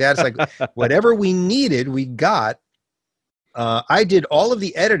anything like that. It's like whatever we needed, we got. I did all of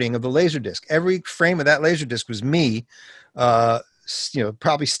the editing of the Laserdisc. Every frame of that Laserdisc was me,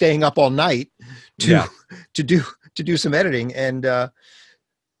 probably staying up all night to to do some editing and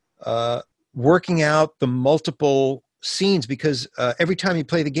working out the multiple scenes, because every time you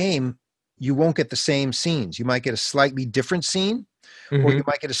play the game, you won't get the same scenes. You might get a slightly different scene, or you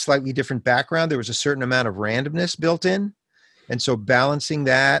might get a slightly different background. There was a certain amount of randomness built in. And so balancing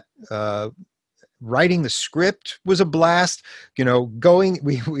that, writing the script was a blast.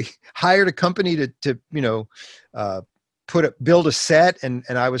 We hired a company to build a set, and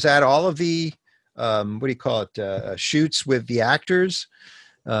I was at all of the shoots with the actors.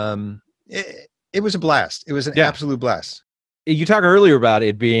 It was a blast. It was an absolute blast. You talked earlier about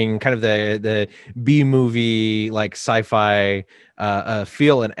it being kind of the B movie, like sci-fi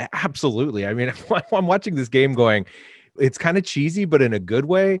feel, and absolutely. I mean, I'm watching this game going, it's kind of cheesy, but in a good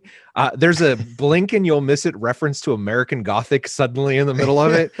way. There's a blink and you'll miss it reference to American Gothic suddenly in the middle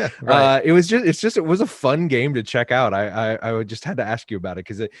of it. Right. It was a fun game to check out. I just had to ask you about it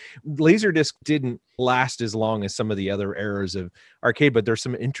because Laserdisc didn't last as long as some of the other eras of arcade, but there's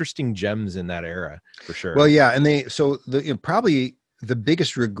some interesting gems in that era for sure. Well, yeah, and probably the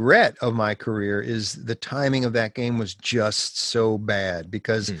biggest regret of my career is the timing of that game was just so bad,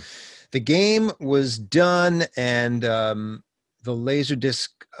 because the game was done and the Laserdisc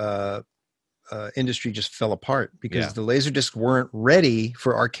industry just fell apart because the Laserdisc weren't ready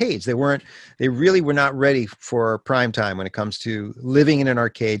for arcades. They really were not ready for prime time when it comes to living in an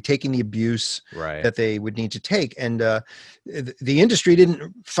arcade, taking the abuse that they would need to take. And the industry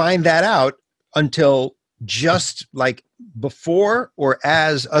didn't find that out until just like before or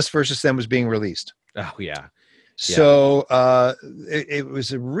as Us versus Them was being released. Oh, yeah. So it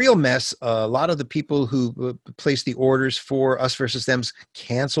was a real mess. A lot of the people who placed the orders for Us versus Them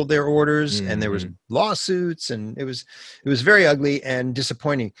canceled their orders, and there was lawsuits, and it was very ugly and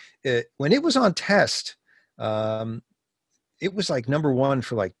disappointing. When it was on test, it was like number one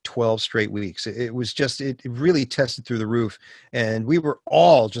for like 12 straight weeks. It was just, it really tested through the roof, and we were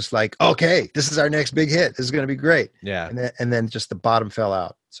all just like, okay, this is our next big hit. This is going to be great. Yeah. And then just the bottom fell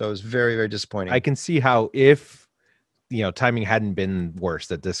out. So it was very, very disappointing. I can see how if timing hadn't been worse,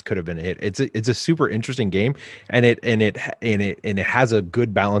 that this could have been a hit. It's a super interesting game, and it has a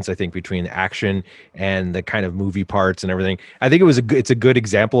good balance, I think, between action and the kind of movie parts and everything. I think it's a good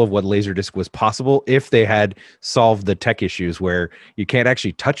example of what Laserdisc was possible if they had solved the tech issues where you can't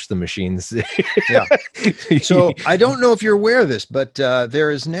actually touch the machines. Yeah. So I don't know if you're aware of this, but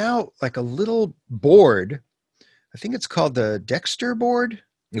there is now like a little board. I think it's called the Dexter board.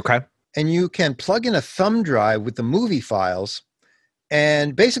 Okay. And you can plug in a thumb drive with the movie files,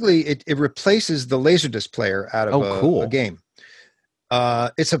 and basically it replaces the Laserdisc player out of a game.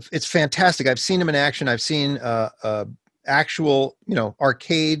 It's fantastic. I've seen them in action. I've seen actual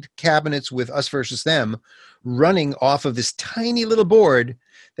arcade cabinets with Us versus Them running off of this tiny little board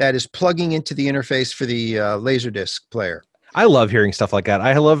that is plugging into the interface for the Laserdisc player. I love hearing stuff like that.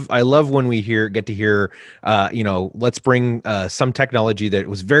 I love when we get to hear, let's bring some technology that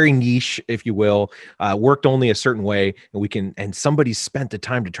was very niche, if you will, worked only a certain way, and somebody spent the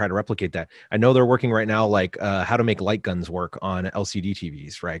time to try to replicate that. I know they're working right now, like how to make light guns work on LCD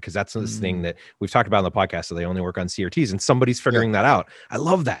TVs, right? Because that's this thing that we've talked about in the podcast. So they only work on CRTs, and somebody's figuring that out. I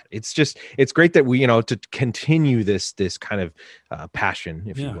love that. It's great that we, to continue this kind of passion,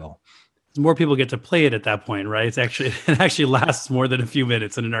 if you will. More people get to play it at that point, right? It actually lasts more than a few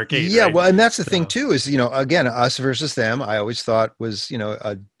minutes in an arcade. Yeah, right? Well, and that's the thing too, is again, Us versus Them, I always thought was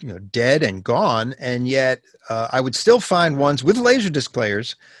dead and gone, and yet I would still find ones with Laserdisc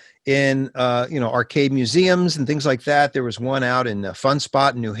players in arcade museums and things like that. There was one out in Fun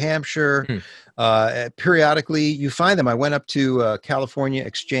Spot in New Hampshire. Periodically, you find them. I went up to California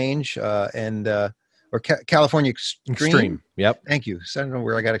Exchange or California Extreme. Yep. Thank you. So I don't know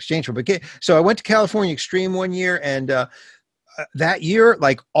where I got Exchange from, but so I went to California Extreme one year, and that year,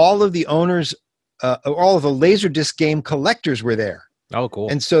 like all of the owners, all of the Laserdisc game collectors were there. Oh, cool.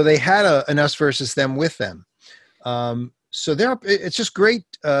 And so they had an Us versus Them with them. So it's just great.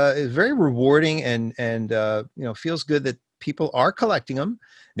 It's very rewarding, and feels good that people are collecting them.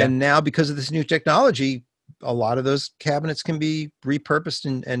 Yeah. And now, because of this new technology, a lot of those cabinets can be repurposed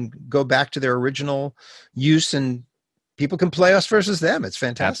and go back to their original use, and people can play Us versus Them. It's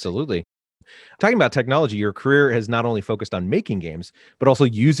fantastic. Absolutely. Talking about technology, your career has not only focused on making games, but also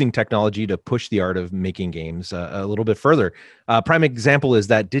using technology to push the art of making games a little bit further. Prime example is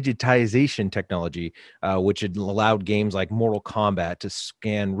that digitization technology, which had allowed games like Mortal Kombat to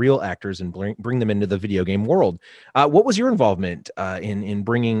scan real actors and bring them into the video game world. What was your involvement in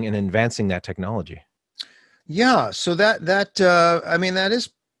bringing and advancing that technology? Yeah, so I mean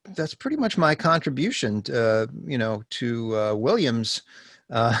that's pretty much my contribution, to Williams.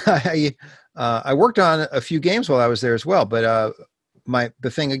 I worked on a few games while I was there as well, but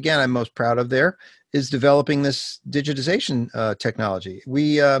the thing again I'm most proud of there is developing this digitization technology.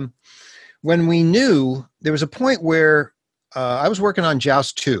 When we knew there was a point where I was working on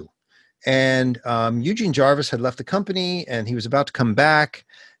Joust 2, and Eugene Jarvis had left the company and he was about to come back.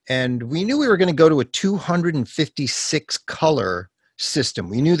 And we knew we were going to go to a 256 color system.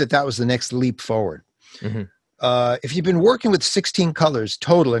 We knew that was the next leap forward. Mm-hmm. If you've been working with 16 colors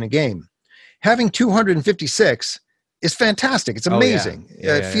total in a game, having 256 is fantastic. It's amazing.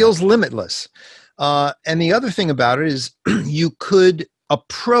 It feels limitless. And the other thing about it is you could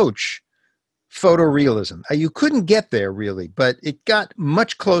approach photorealism. You couldn't get there really, but it got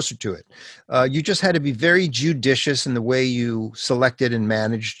much closer to it. You just had to be very judicious in the way you selected and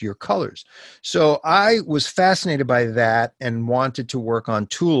managed your colors. So I was fascinated by that and wanted to work on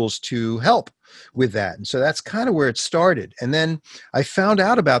tools to help with that. And so that's kind of where it started. And then I found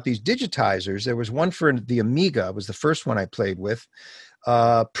out about these digitizers. There was one for the Amiga. It was the first one I played with.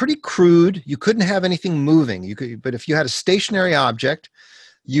 Pretty crude. You couldn't have anything moving. But if you had a stationary object,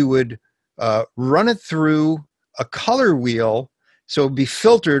 you would run it through a color wheel, so it would be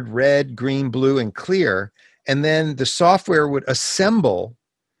filtered red, green, blue, and clear, and then the software would assemble,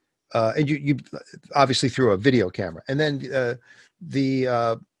 and you obviously through a video camera, and then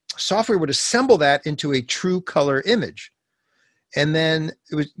the software would assemble that into a true color image, and then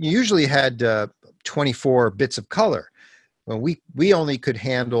you usually had 24 bits of color. Well, we only could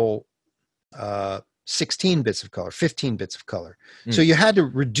handle 16 bits of color, 15 bits of color. So you had to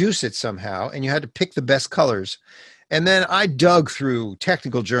reduce it somehow, and you had to pick the best colors. And then I dug through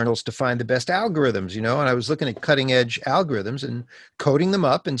technical journals to find the best algorithms, and I was looking at cutting edge algorithms and coding them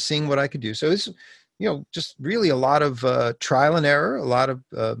up and seeing what I could do. So it's, just really a lot of trial and error, a lot of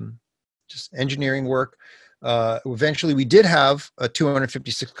just engineering work. Eventually we did have a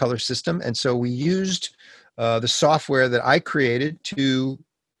 256 color system. And so we used the software that I created to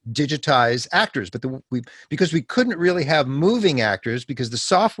digitize actors, but because we couldn't really have moving actors because the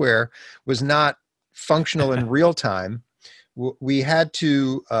software was not functional in real time, we had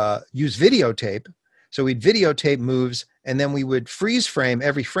to use videotape. So we'd videotape moves, and then we would freeze frame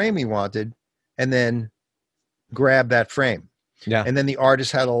every frame we wanted, and then grab that frame. Yeah. And then the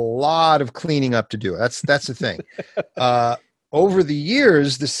artist had a lot of cleaning up to do. That's the thing. Over the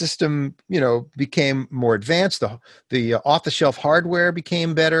years, the system, became more advanced. The off-the-shelf hardware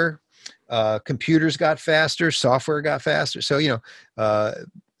became better. Computers got faster. Software got faster. So,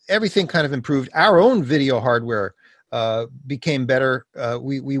 everything kind of improved. Our own video hardware became better.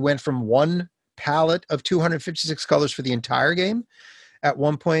 We went from one palette of 256 colors for the entire game. At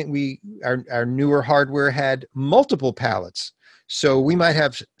one point, our newer hardware had multiple palettes. So we might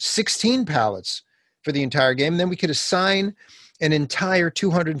have 16 palettes for the entire game. And then we could assign an entire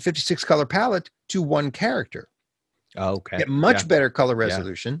 256 color palette to one character. Oh, okay. Get much better color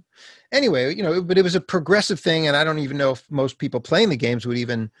resolution. Yeah. Anyway, but it was a progressive thing, and I don't even know if most people playing the games would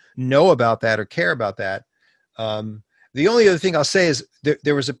even know about that or care about that. The only other thing I'll say is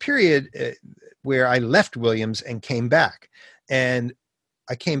there was a period where I left Williams and came back. And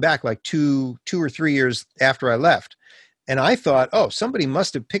I came back like two or 3 years after I left. And I thought, oh, somebody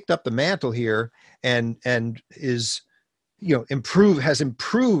must have picked up the mantle here and is, has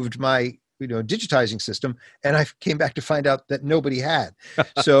improved my, digitizing system. And I came back to find out that nobody had.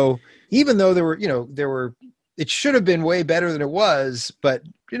 So even though it should have been way better than it was, but,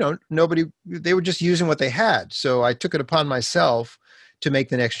 they were just using what they had. So I took it upon myself to make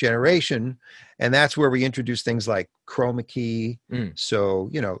the next generation. And that's where we introduced things like chroma key. So,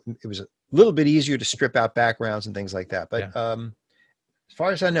 it was a little bit easier to strip out backgrounds and things like that. But as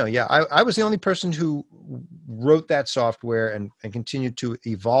far as I know, I was the only person who wrote that software and continued to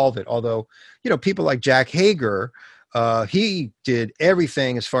evolve it. Although, people like Jack Hager, he did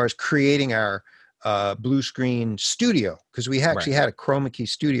everything as far as creating our blue screen studio, because we actually had a chroma key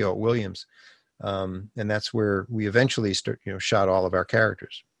studio at Williams. And that's where we eventually shot all of our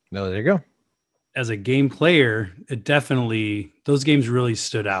characters. No, there you go. As a game player, those games really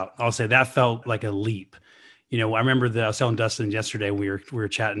stood out. I'll say that felt like a leap. I remember I was telling Dustin yesterday, we were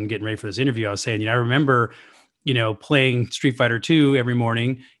chatting, getting ready for this interview. I was saying, I remember, playing Street Fighter 2 every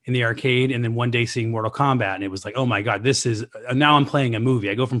morning in the arcade, and then one day seeing Mortal Kombat. And it was like, oh my God, now I'm playing a movie.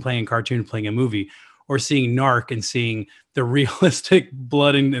 I go from playing a cartoon to playing a movie, or seeing Narc and seeing the realistic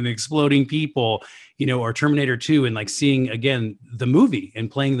blood and exploding people, or Terminator 2, and like seeing again the movie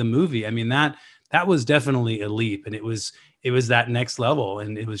and playing the movie. I mean, that that was definitely a leap, and it was that next level,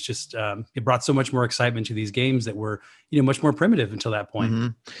 and it was just it brought so much more excitement to these games that were much more primitive until that point. Mm-hmm.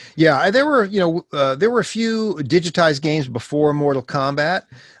 Yeah, there were a few digitized games before Mortal Kombat,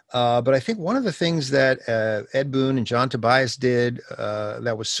 but I think one of the things that Ed Boon and John Tobias did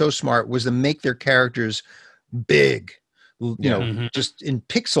that was so smart was to make their characters big, just in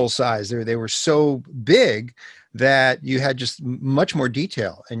pixel size. They were so big that you had just much more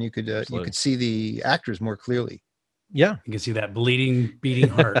detail, and you could see the actors more clearly. Yeah. You can see that beating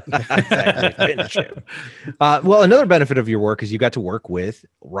heart. Exactly. Finish him. Well, another benefit of your work is you got to work with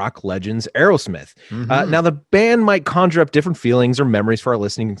rock legends Aerosmith. Mm-hmm. Now, the band might conjure up different feelings or memories for our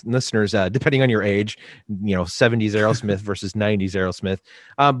listeners, depending on your age, 70s Aerosmith versus 90s Aerosmith.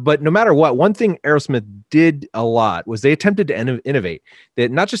 But no matter what, one thing Aerosmith did a lot was they attempted to innovate, that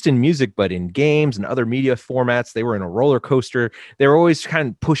not just in music, but in games and other media formats. They were in a roller coaster. They were always kind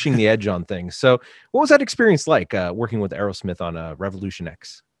of pushing the edge on things. So what was that experience like working with Aerosmith on Revolution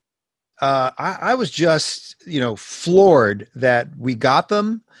X? I was just, floored that we got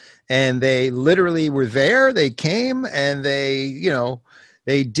them, and they literally were there. They came and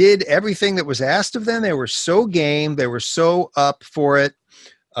they did everything that was asked of them. They were so game. They were so up for it.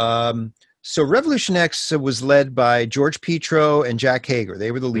 So Revolution X was led by George Petro and Jack Hager.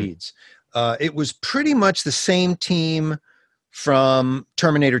 They were the leads. It was pretty much the same team from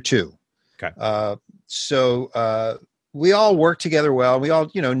Terminator 2. Okay. So we all worked together well. We all,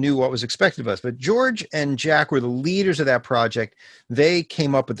 knew what was expected of us. But George and Jack were the leaders of that project. They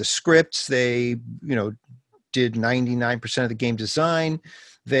came up with the scripts. They, did 99% of the game design.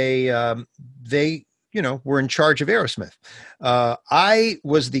 They were in charge of Aerosmith. I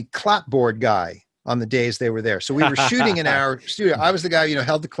was the clapboard guy on the days they were there. So we were shooting in our studio. I was the guy,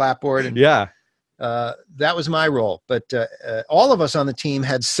 held the clapboard, and that was my role. But all of us on the team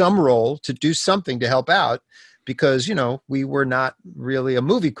had some role to do something to help out, because, we were not really a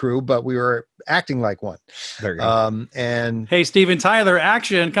movie crew, but we were acting like one. There you go. And hey, Steven Tyler,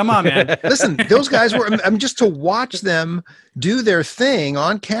 action. Come on, man. Listen, those guys were, just to watch them do their thing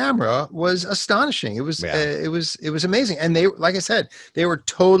on camera was astonishing. It was, it was amazing. And they, like I said, they were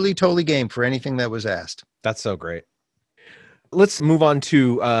totally game for anything that was asked. That's so great. Let's move on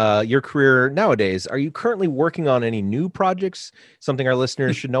to your career nowadays. Are you currently working on any new projects, something our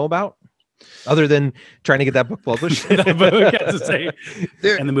listeners should know about? Other than trying to get that book published, and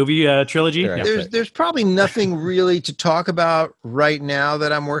the movie trilogy. There's probably nothing really to talk about right now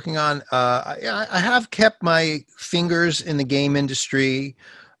that I'm working on. I have kept my fingers in the game industry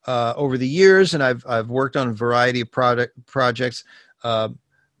over the years, and I've worked on a variety of projects. The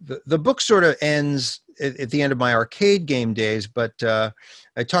book sort of ends at the end of my arcade game days, but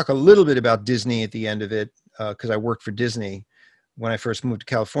I talk a little bit about Disney at the end of it, because I worked for Disney when I first moved to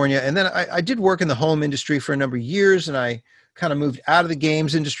California. And then I did work in the home industry for a number of years, and I kind of moved out of the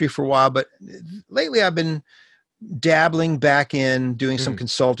games industry for a while. But lately I've been dabbling back in, doing some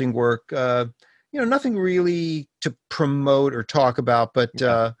consulting work. Nothing really to promote or talk about, but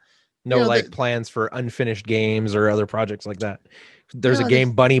plans for unfinished games or other projects like that. There's a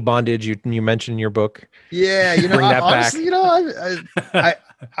game, Bunny Bondage, you mentioned in your book. Yeah, bring that honestly, back.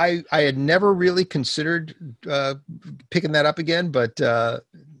 I had never really considered picking that up again, but the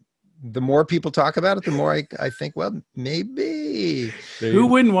more people talk about it, the more I think, well, maybe. Who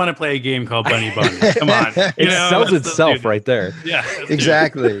wouldn't want to play a game called Bunny Bondage? Come on, it sells itself right there. Yeah,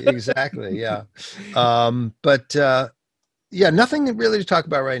 exactly. Yeah, nothing really to talk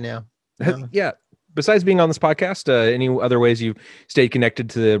about right now. Yeah. Besides being on this podcast, any other ways you've stayed connected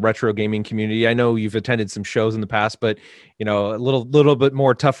to the retro gaming community? I know you've attended some shows in the past, but a little bit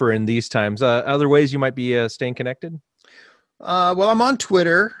more tougher in these times. Other ways you might be staying connected? Well, I'm on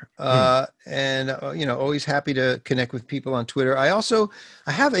Twitter, and always happy to connect with people on Twitter. I have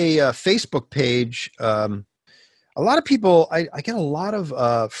a Facebook page. A lot of people, I get a lot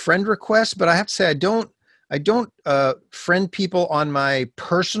of friend requests, but I have to say I don't friend people on my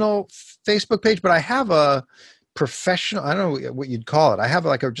personal Facebook page, but I have a professional, I don't know what you'd call it. I have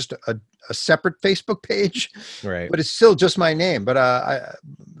like just a separate Facebook page, right? But it's still just my name. But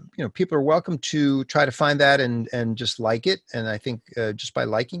people are welcome to try to find that and just like it. And I think just by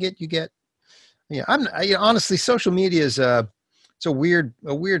liking it, you get, honestly, social media is it's a weird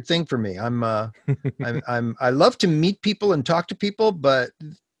thing for me. I love to meet people and talk to people, but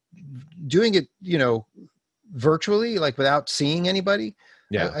doing it, virtually, like without seeing anybody,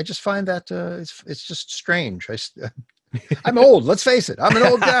 I just find that it's just strange. I'm old. Let's face it. I'm an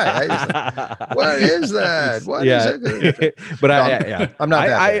old guy. What is that? What is it? But I'm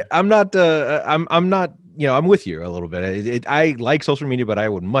not. I'm not I'm with you a little bit. I like social media, but I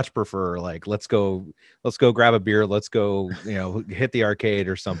would much prefer like let's go grab a beer, let's go hit the arcade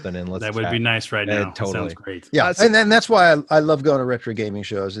or something, and let's That would chat. be nice right now. Totally. That sounds great. Yeah, and then that's why I love going to retro gaming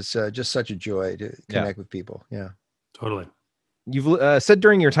shows. It's just such a joy to connect with people. Yeah, totally. You've said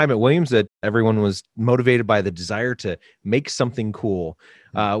during your time at Williams that everyone was motivated by the desire to make something cool.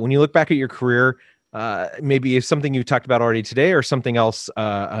 When you look back at your career, maybe it's something you talked about already today or something else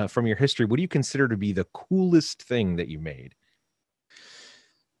from your history, what do you consider to be the coolest thing that you made?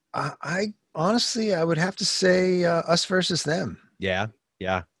 I honestly, I would have to say Us Versus Them. Yeah.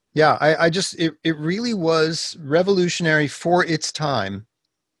 It really was revolutionary for its time.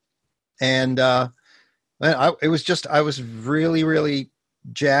 And I was really, really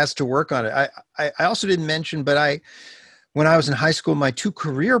jazzed to work on it. I also didn't mention, but when I was in high school, my two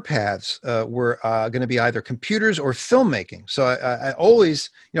career paths were going to be either computers or filmmaking. So I always,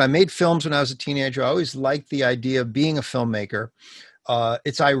 I made films when I was a teenager. I always liked the idea of being a filmmaker.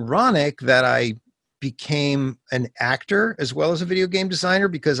 It's ironic that I became an actor as well as a video game designer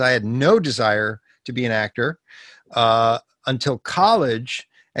because I had no desire to be an actor until college.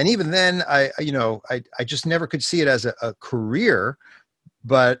 And even then, I just never could see it as a career,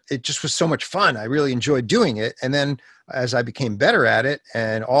 but it just was so much fun. I really enjoyed doing it. And then as I became better at it,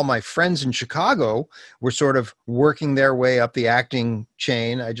 and all my friends in Chicago were sort of working their way up the acting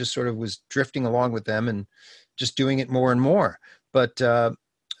chain, I just sort of was drifting along with them and just doing it more and more. But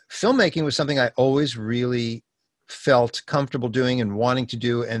filmmaking was something I always really felt comfortable doing and wanting to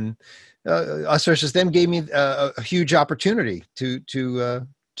do. And Us Versus Them gave me a huge opportunity to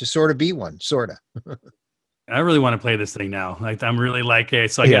sort of be one, sort of. I really want to play this thing now. Like I'm really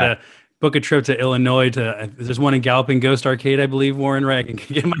so I gotta book a trip to Illinois there's one in Galloping Ghost Arcade, I believe, Warren, right? I can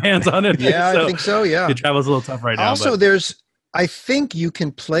get my hands on it. Yeah, I think so. Yeah. The travel's a little tough right now. Also, I think you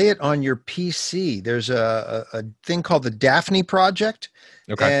can play it on your PC. There's a thing called the Daphne Project.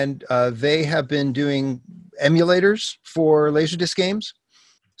 Okay. And they have been doing emulators for Laserdisc games.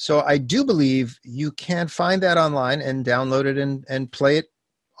 So I do believe you can find that online and download it and play it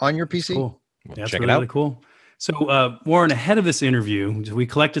on your PC. Cool. That's check really, it out. really cool. So Warren, ahead of this interview, we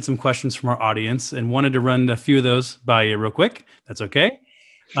collected some questions from our audience and wanted to run a few of those by you real quick. That's okay.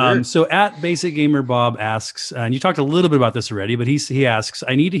 Sure. So at Basic Gamer Bob asks, and you talked a little bit about this already, but he asks,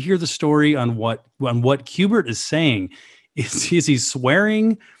 I need to hear the story on what Q*bert is saying. Is he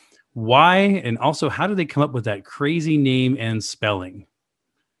swearing? Why? And also, how did they come up with that crazy name and spelling?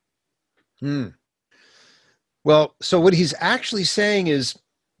 Well, so what he's actually saying is,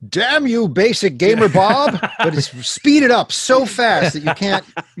 damn you, Basic Gamer Bob, but it's speeded up so fast that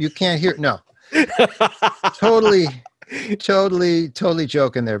you can't hear it. No, totally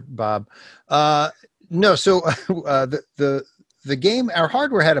joking there, Bob. No, so the game, our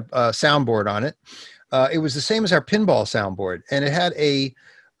hardware had a soundboard on it. It was the same as our pinball soundboard, and it had a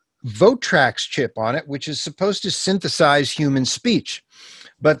Votrax chip on it, which is supposed to synthesize human speech.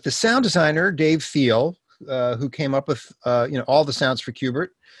 But the sound designer, Dave Thiel, who came up with all the sounds for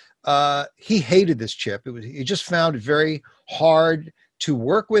Q*bert, he hated this chip. He just found it very hard to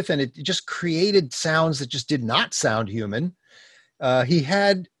work with, and it just created sounds that just did not sound human. He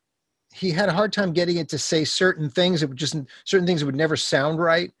had a hard time getting it to say certain things that would never sound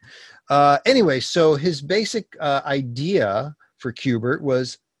right. Anyway, so his basic idea for Q*bert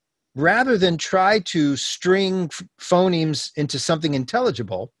was, rather than try to string phonemes into something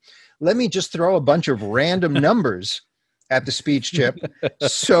intelligible, let me just throw a bunch of random numbers at the speech chip.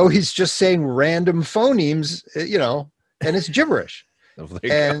 So he's just saying random phonemes, and it's gibberish.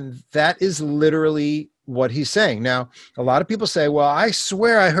 And that is literally what he's saying. Now, a lot of people say, well, I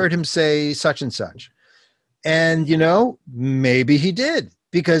swear I heard him say such and such. And, maybe he did.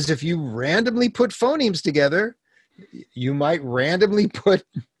 Because if you randomly put phonemes together, you might randomly put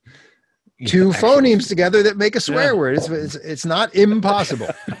two phonemes together that make a swear word. It's not impossible.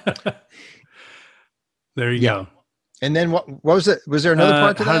 There you go. And then what was it? Was there another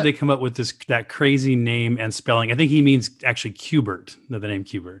part to that? How did they come up with that crazy name and spelling? I think he means actually Q*bert, the name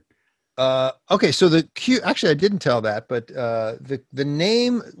Q*bert. Okay, so actually I didn't tell that, but the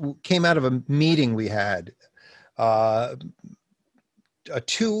name came out of a meeting we had, at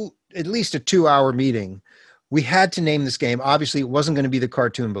least a 2-hour meeting. We had to name this game. Obviously, it wasn't going to be the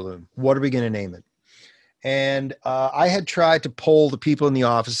Cartoon Balloon. What are we going to name it? And I had tried to poll the people in the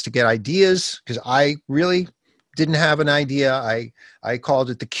office to get ideas because I really didn't have an idea. I called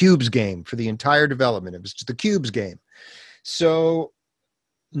it the Cubes game for the entire development. It was just the Cubes game. So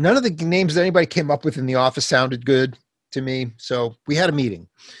none of the names that anybody came up with in the office sounded good to me. So we had a meeting.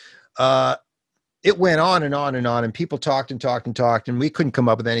 it went on and on and on, and people talked and talked and talked, and we couldn't come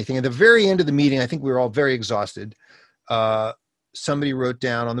up with anything. At the very end of the meeting, I think we were all very exhausted. Somebody wrote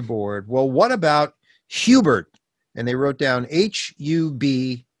down on the board, well, what about Hubert? And they wrote down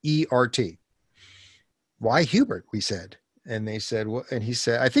Hubert. Why Hubert? We said. And they said, well, and he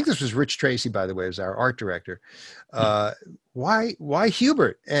said, I think this was Rich Tracy, by the way, was our art director. Why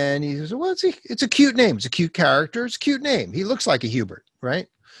Hubert? And he said, well, it's a cute name. It's a cute character. It's a cute name. He looks like a Hubert, right?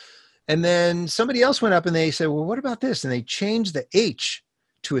 And then somebody else went up and they said, well, what about this? And they changed the H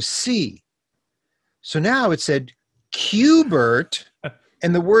to a C. So now it said Cubert,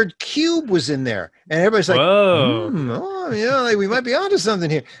 and the word cube was in there. And everybody's like, like we might be onto something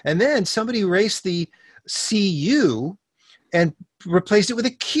here. And then somebody erased the CU and replaced it with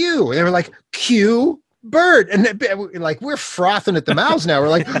a Q. And they were like, Q bird. And like, we're frothing at the mouths now. We're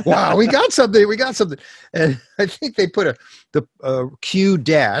like, wow, we got something. And I think they put the Q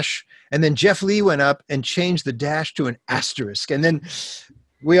dash, and then Jeff Lee went up and changed the dash to an asterisk. And then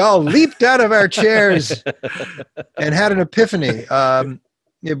we all leaped out of our chairs and had an epiphany.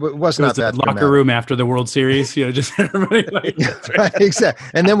 It was not that locker room after the World Series, just everybody like, right, exactly.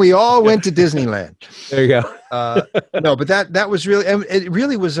 And then we all went to Disneyland. There you go. No, but that was really, it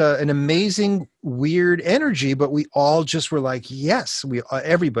really was an amazing, weird energy. But we all just were like, yes,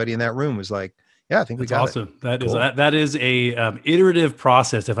 everybody in that room was like, yeah, I think we got awesome. It. That is a iterative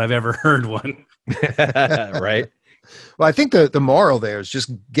process if I've ever heard one. Right. Well, I think the moral there is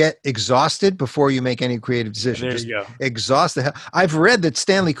just get exhausted before you make any creative decision. There just you go. Exhaust the hell. I've read that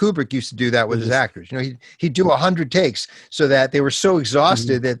Stanley Kubrick used to do that with his actors. He'd do 100 takes so that they were so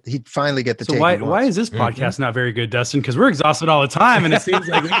exhausted that he'd finally get the take. So why is this podcast not very good, Dustin? Because we're exhausted all the time, and it seems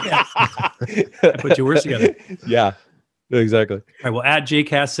like we can't put your words together. Yeah, exactly. All right. Well, at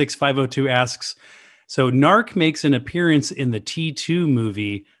JCast6502 asks, so Narc makes an appearance in the T2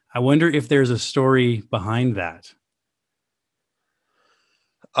 movie. I wonder if there's a story behind that.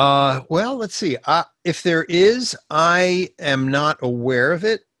 Well, let's see. If there is, I am not aware of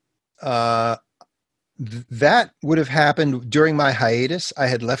it. That would have happened during my hiatus. I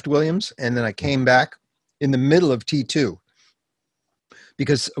had left Williams, and then I came back in the middle of T2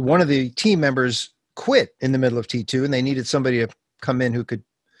 because one of the team members quit in the middle of T2, and they needed somebody to come in who could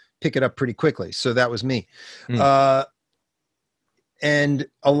pick it up pretty quickly. So that was me. And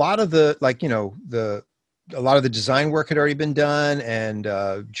a lot of a lot of the design work had already been done, and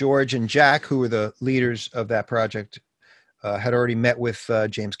George and Jack, who were the leaders of that project, had already met with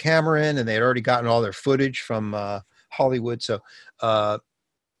James Cameron, and they had already gotten all their footage from Hollywood. So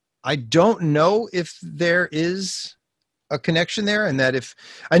I don't know if there is a connection there, and that if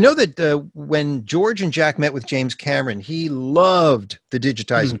I know that when George and Jack met with James Cameron, he loved the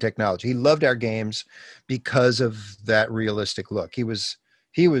digitizing technology. He loved our games because of that realistic look. He was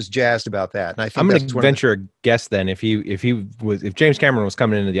jazzed about that, and I think I'm going to venture a guess. Then, if James Cameron was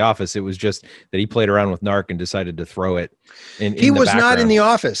coming into the office, it was just that he played around with Narc and decided to throw it. He was not in the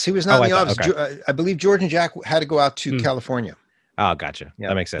office. He was not in the office. Okay. I believe George and Jack had to go out to California. Oh, gotcha. Yeah.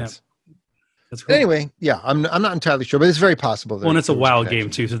 That makes sense. Yeah. That's cool. But anyway, yeah, I'm not entirely sure, but it's very possible. Well, and it's a wild game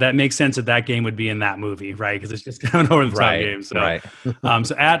too, so that makes sense that game would be in that movie, right? Because it's just kind of over the top game. So, right.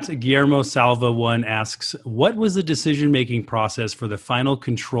 So at Guillermo Salva 1 asks, what was the decision-making process for the final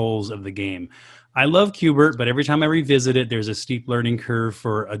controls of the game? I love Qbert, but every time I revisit it, there's a steep learning curve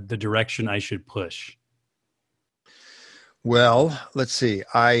for the direction I should push. Well, let's see.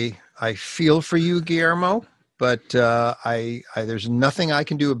 I feel for you, Guillermo. But there's nothing I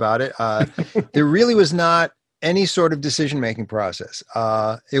can do about it. There really was not any sort of decision-making process.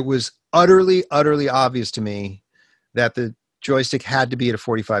 It was utterly obvious to me that the joystick had to be at a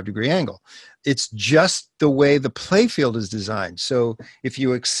 45-degree angle. It's just the way the playfield is designed. So if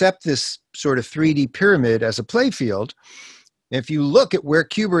you accept this sort of 3D pyramid as a playfield, if you look at where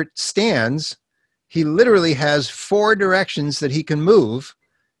Qbert stands, he literally has 4 directions that he can move,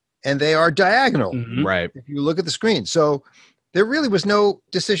 and they are diagonal. Mm-hmm. Right. If you look at the screen. So there really was no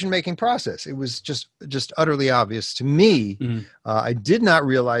decision-making process. It was just utterly obvious to me. Mm-hmm. I did not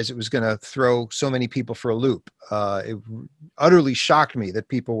realize it was going to throw so many people for a loop. It utterly shocked me that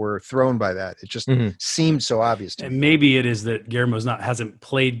people were thrown by that. It just seemed so obvious to me. And maybe it is that Guillermo's hasn't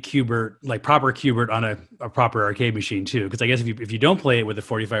played Qbert, like proper Qbert on a proper arcade machine too. Because I guess if you don't play it with a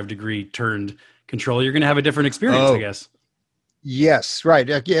 45-degree turned controller, you're going to have a different experience, I guess. Yes, right.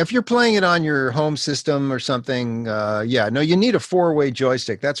 If you're playing it on your home system or something, you need a 4-way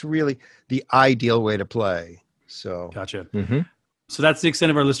joystick. That's really the ideal way to play. So, gotcha. Mm-hmm. So that's the extent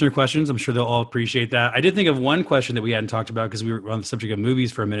of our listener questions. I'm sure they'll all appreciate that. I did think of one question that we hadn't talked about because we were on the subject of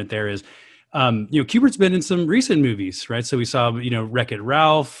movies for a minute there is, Q*bert's been in some recent movies, right? So we saw, Wreck-It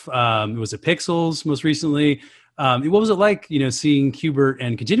Ralph. Was it Pixels most recently? What was it like, seeing Q*bert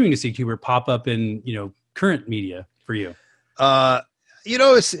and continuing to see Q*bert pop up in, current media for you?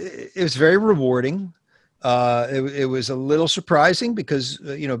 It was very rewarding. It was a little surprising because,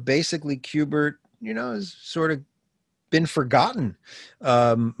 basically Q*bert, has sort of been forgotten.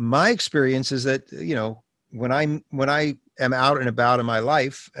 My experience is that, when I am out and about in my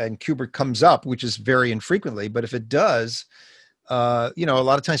life and Q*bert comes up, which is very infrequently, but if it does, a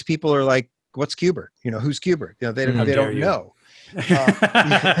lot of times people are like, what's Q*bert? Who's Q*bert? They don't know.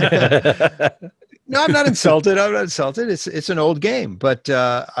 No, I'm not insulted. It's an old game, but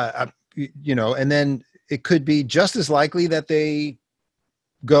and then it could be just as likely that they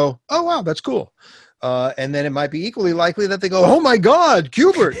go, oh wow, that's cool. And then it might be equally likely that they go, oh my God,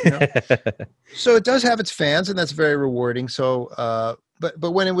 Q*bert. So it does have its fans, and that's very rewarding. So,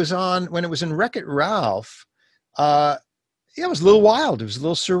 but when it was in Wreck-It Ralph, it was a little wild. It was a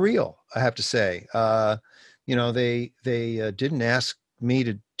little surreal, I have to say. They didn't ask me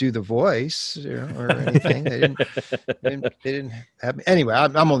to do the voice or anything. They didn't have me. Anyway,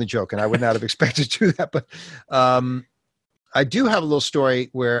 I'm only joking. I would not have expected to do that, but I do have a little story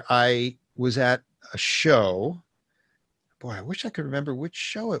where I was at a show. Boy, I wish I could remember which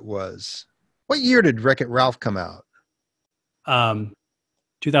show it was. What year did Wreck-It Ralph come out?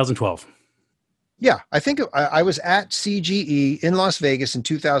 2012. Yeah, I think I was at CGE in Las Vegas in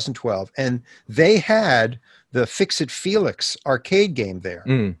 2012, and they had the Fix-It Felix arcade game there,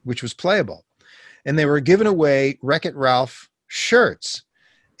 which was playable. And they were giving away Wreck-It Ralph shirts.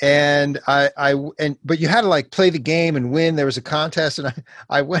 And but you had to like play the game and win. There was a contest, and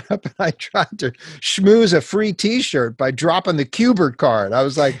I went up and I tried to schmooze a free T-shirt by dropping the Q*bert card. I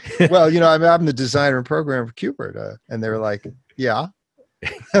was like, well, I'm the designer and programmer for Q*bert. And they were like, yeah.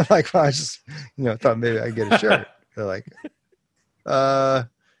 I'm like, well, I just, thought maybe I'd get a shirt. They're like, oh,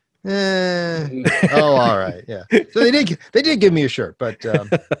 all right. Yeah. So they did give me a shirt, but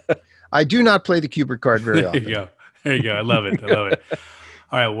I do not play the Q*bert card very often. There you go. I love it.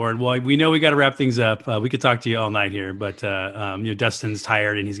 All right, Warren. Well, we know we got to wrap things up. We could talk to you all night here, but Dustin's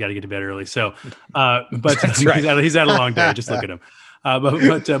tired and he's got to get to bed early. So, but That's right. he's had a long day. Just look at him.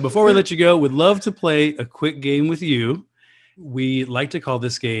 But before we let you go, would love to play a quick game with you. We like to call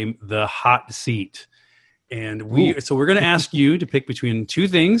this game the hot seat. And so we're going to ask you to pick between two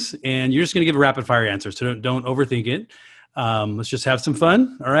things, and you're just going to give a rapid fire answer. So don't overthink it. Let's just have some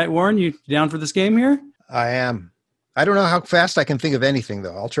fun. All right, Warren, you down for this game here? I am. I don't know how fast I can think of anything,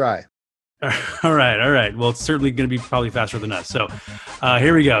 though. I'll try. All right. Well, it's certainly going to be probably faster than us. So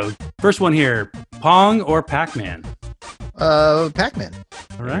here we go. First one here, Pong or Pac-Man? Pac-Man.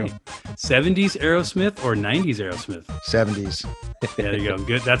 All right. 70s Aerosmith or 90s Aerosmith? 70s. Yeah, there you go.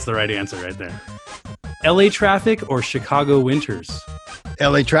 Good. That's the right answer right there. LA traffic or Chicago winters?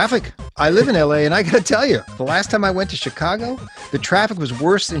 LA traffic. I live in LA, and I got to tell you, the last time I went to Chicago, the traffic was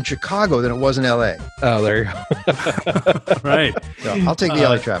worse in Chicago than it was in LA. Oh, there you go. Right. So I'll take the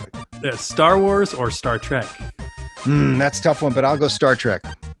LA traffic. Star Wars or Star Trek? That's a tough one, but I'll go Star Trek.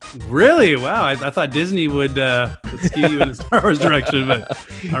 Really? Wow. I thought Disney would skew you in the Star Wars direction, but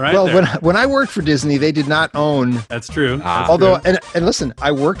all right. Well, when I worked for Disney, they did not own. That's true. Although, and listen,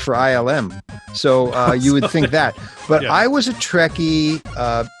 I worked for ILM, so you would think that. But yeah. I was a Trekkie.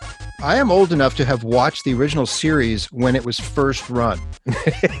 I am old enough to have watched the original series when it was first run.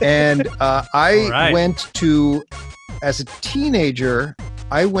 And went to, as a teenager,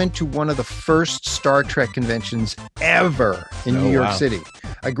 I went to one of the first Star Trek conventions ever in New York City.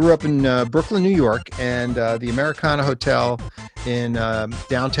 I grew up in Brooklyn, New York, and the Americana Hotel in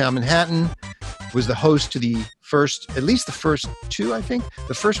downtown Manhattan was the host to at least the first two, I think.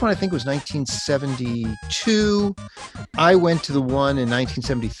 The first one, I think, was 1972. I went to the one in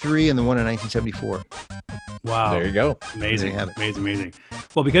 1973 and the one in 1974. Wow. There you go. Amazing. Amazing.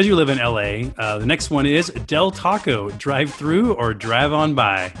 Well, because you live in LA, the next one is Del Taco, drive through or drive on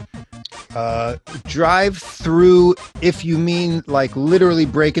by? Drive through, if you mean like literally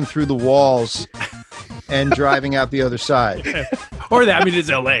breaking through the walls and driving out the other side. Or that, it's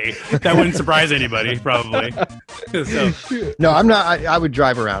LA. That wouldn't surprise anybody, probably. So, no, I'm not. I would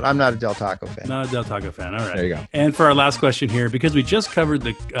drive around. I'm not a Del Taco fan. Not a Del Taco fan. All right. There you go. And for our last question here, because we just covered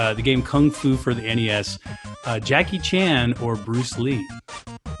the game Kung Fu for the NES, Jackie Chan or Bruce Lee?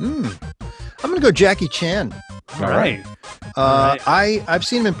 I'm going to go Jackie Chan. All right. I've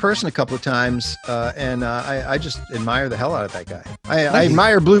seen him in person a couple of times, and I just admire the hell out of that guy. I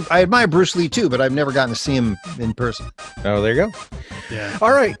admire Bruce Lee too, but I've never gotten to see him in person. Oh, there you go. Yeah.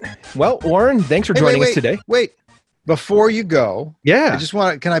 All right. Well, Warren, thanks for joining us today. Wait. Before you go, Yeah, I just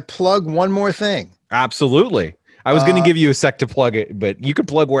want can I plug one more thing? absolutely. I was going to give you a sec to plug it, but you can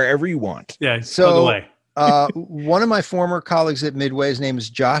plug wherever you want. Yeah, plug So, away. one of my former colleagues at Midway, his name is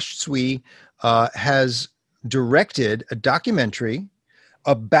Josh Swee, has directed a documentary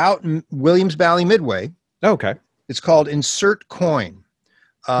about Williams Valley Midway. Okay. It's called Insert Coin.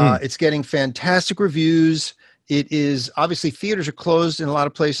 It's getting fantastic reviews. It is obviously theaters are closed in a lot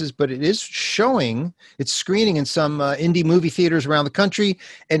of places, but it is showing, it's screening in some indie movie theaters around the country,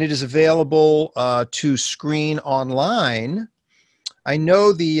 and it is available to screen online. I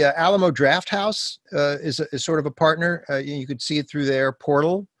know the Alamo Draft House is sort of a partner. You could see it through their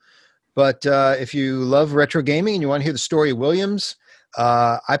portal. But if you love retro gaming and you want to hear the story of Williams,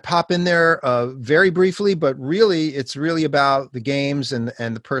 I pop in there very briefly, but really, it's really about the games and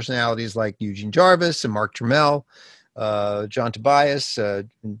the personalities like Eugene Jarvis and Mark Trammell, John Tobias.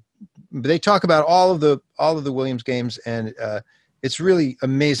 They talk about all of the Williams games, and it's really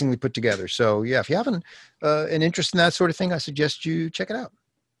amazingly put together. So yeah, if you have an interest in that sort of thing, I suggest you check it out.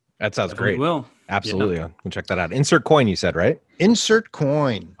 That sounds great. Will. Absolutely. Yeah. We'll check that out. Insert Coin, you said, right? Insert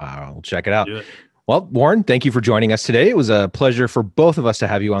Coin. We'll check it out. Do it. Well, Warren, thank you for joining us today. It was a pleasure for both of us to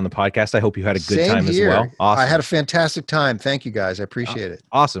have you on the podcast. I hope you had a good Same time here. as well. Awesome. I had a fantastic time. Thank you, guys. I appreciate it.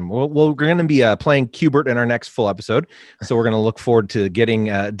 Awesome. Well, we're going to be playing Q*bert in our next full episode, so we're going to look forward to getting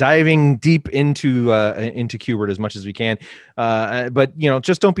diving deep into Q*bert as much as we can. But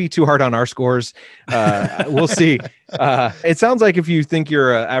just don't be too hard on our scores. We'll see. It sounds like if you think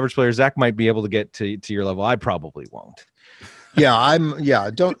you're an average player, Zach might be able to get to your level. I probably won't.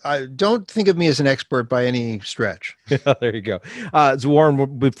 Don't think of me as an expert by any stretch. There you go. So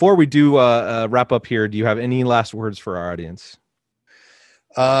Warren, before we do wrap up here, do you have any last words for our audience?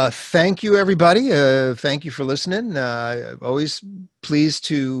 Thank you, everybody. Thank you for listening. Always pleased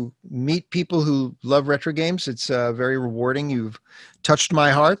to meet people who love retro games. It's very rewarding. You've touched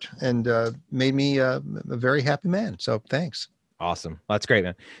my heart and made me a very happy man. So thanks. Awesome. That's great,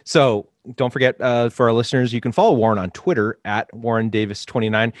 man. So don't forget, for our listeners, you can follow Warren on Twitter at Warren Davis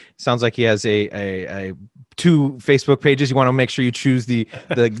 29. Sounds like he has a 2 Facebook pages. You want to make sure you choose the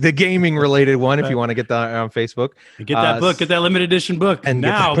gaming related one if you want to get that on Facebook. Get that book, get that limited edition book. And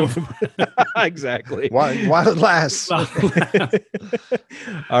now. Exactly. While it lasts.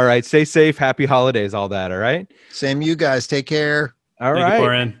 All right. Stay safe. Happy holidays. All that. All right. Same you guys. Take care. All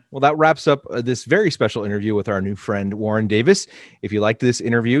right. Well, that wraps up this very special interview with our new friend, Warren Davis. If you liked this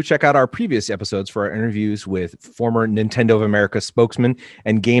interview, check out our previous episodes for our interviews with former Nintendo of America spokesman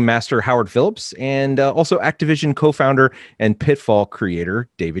and game master Howard Phillips, and also Activision co-founder and Pitfall creator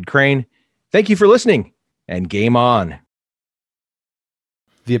David Crane. Thank you for listening, and game on.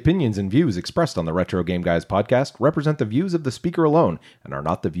 The opinions and views expressed on the Retro Game Guys podcast represent the views of the speaker alone and are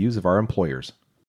not the views of our employers.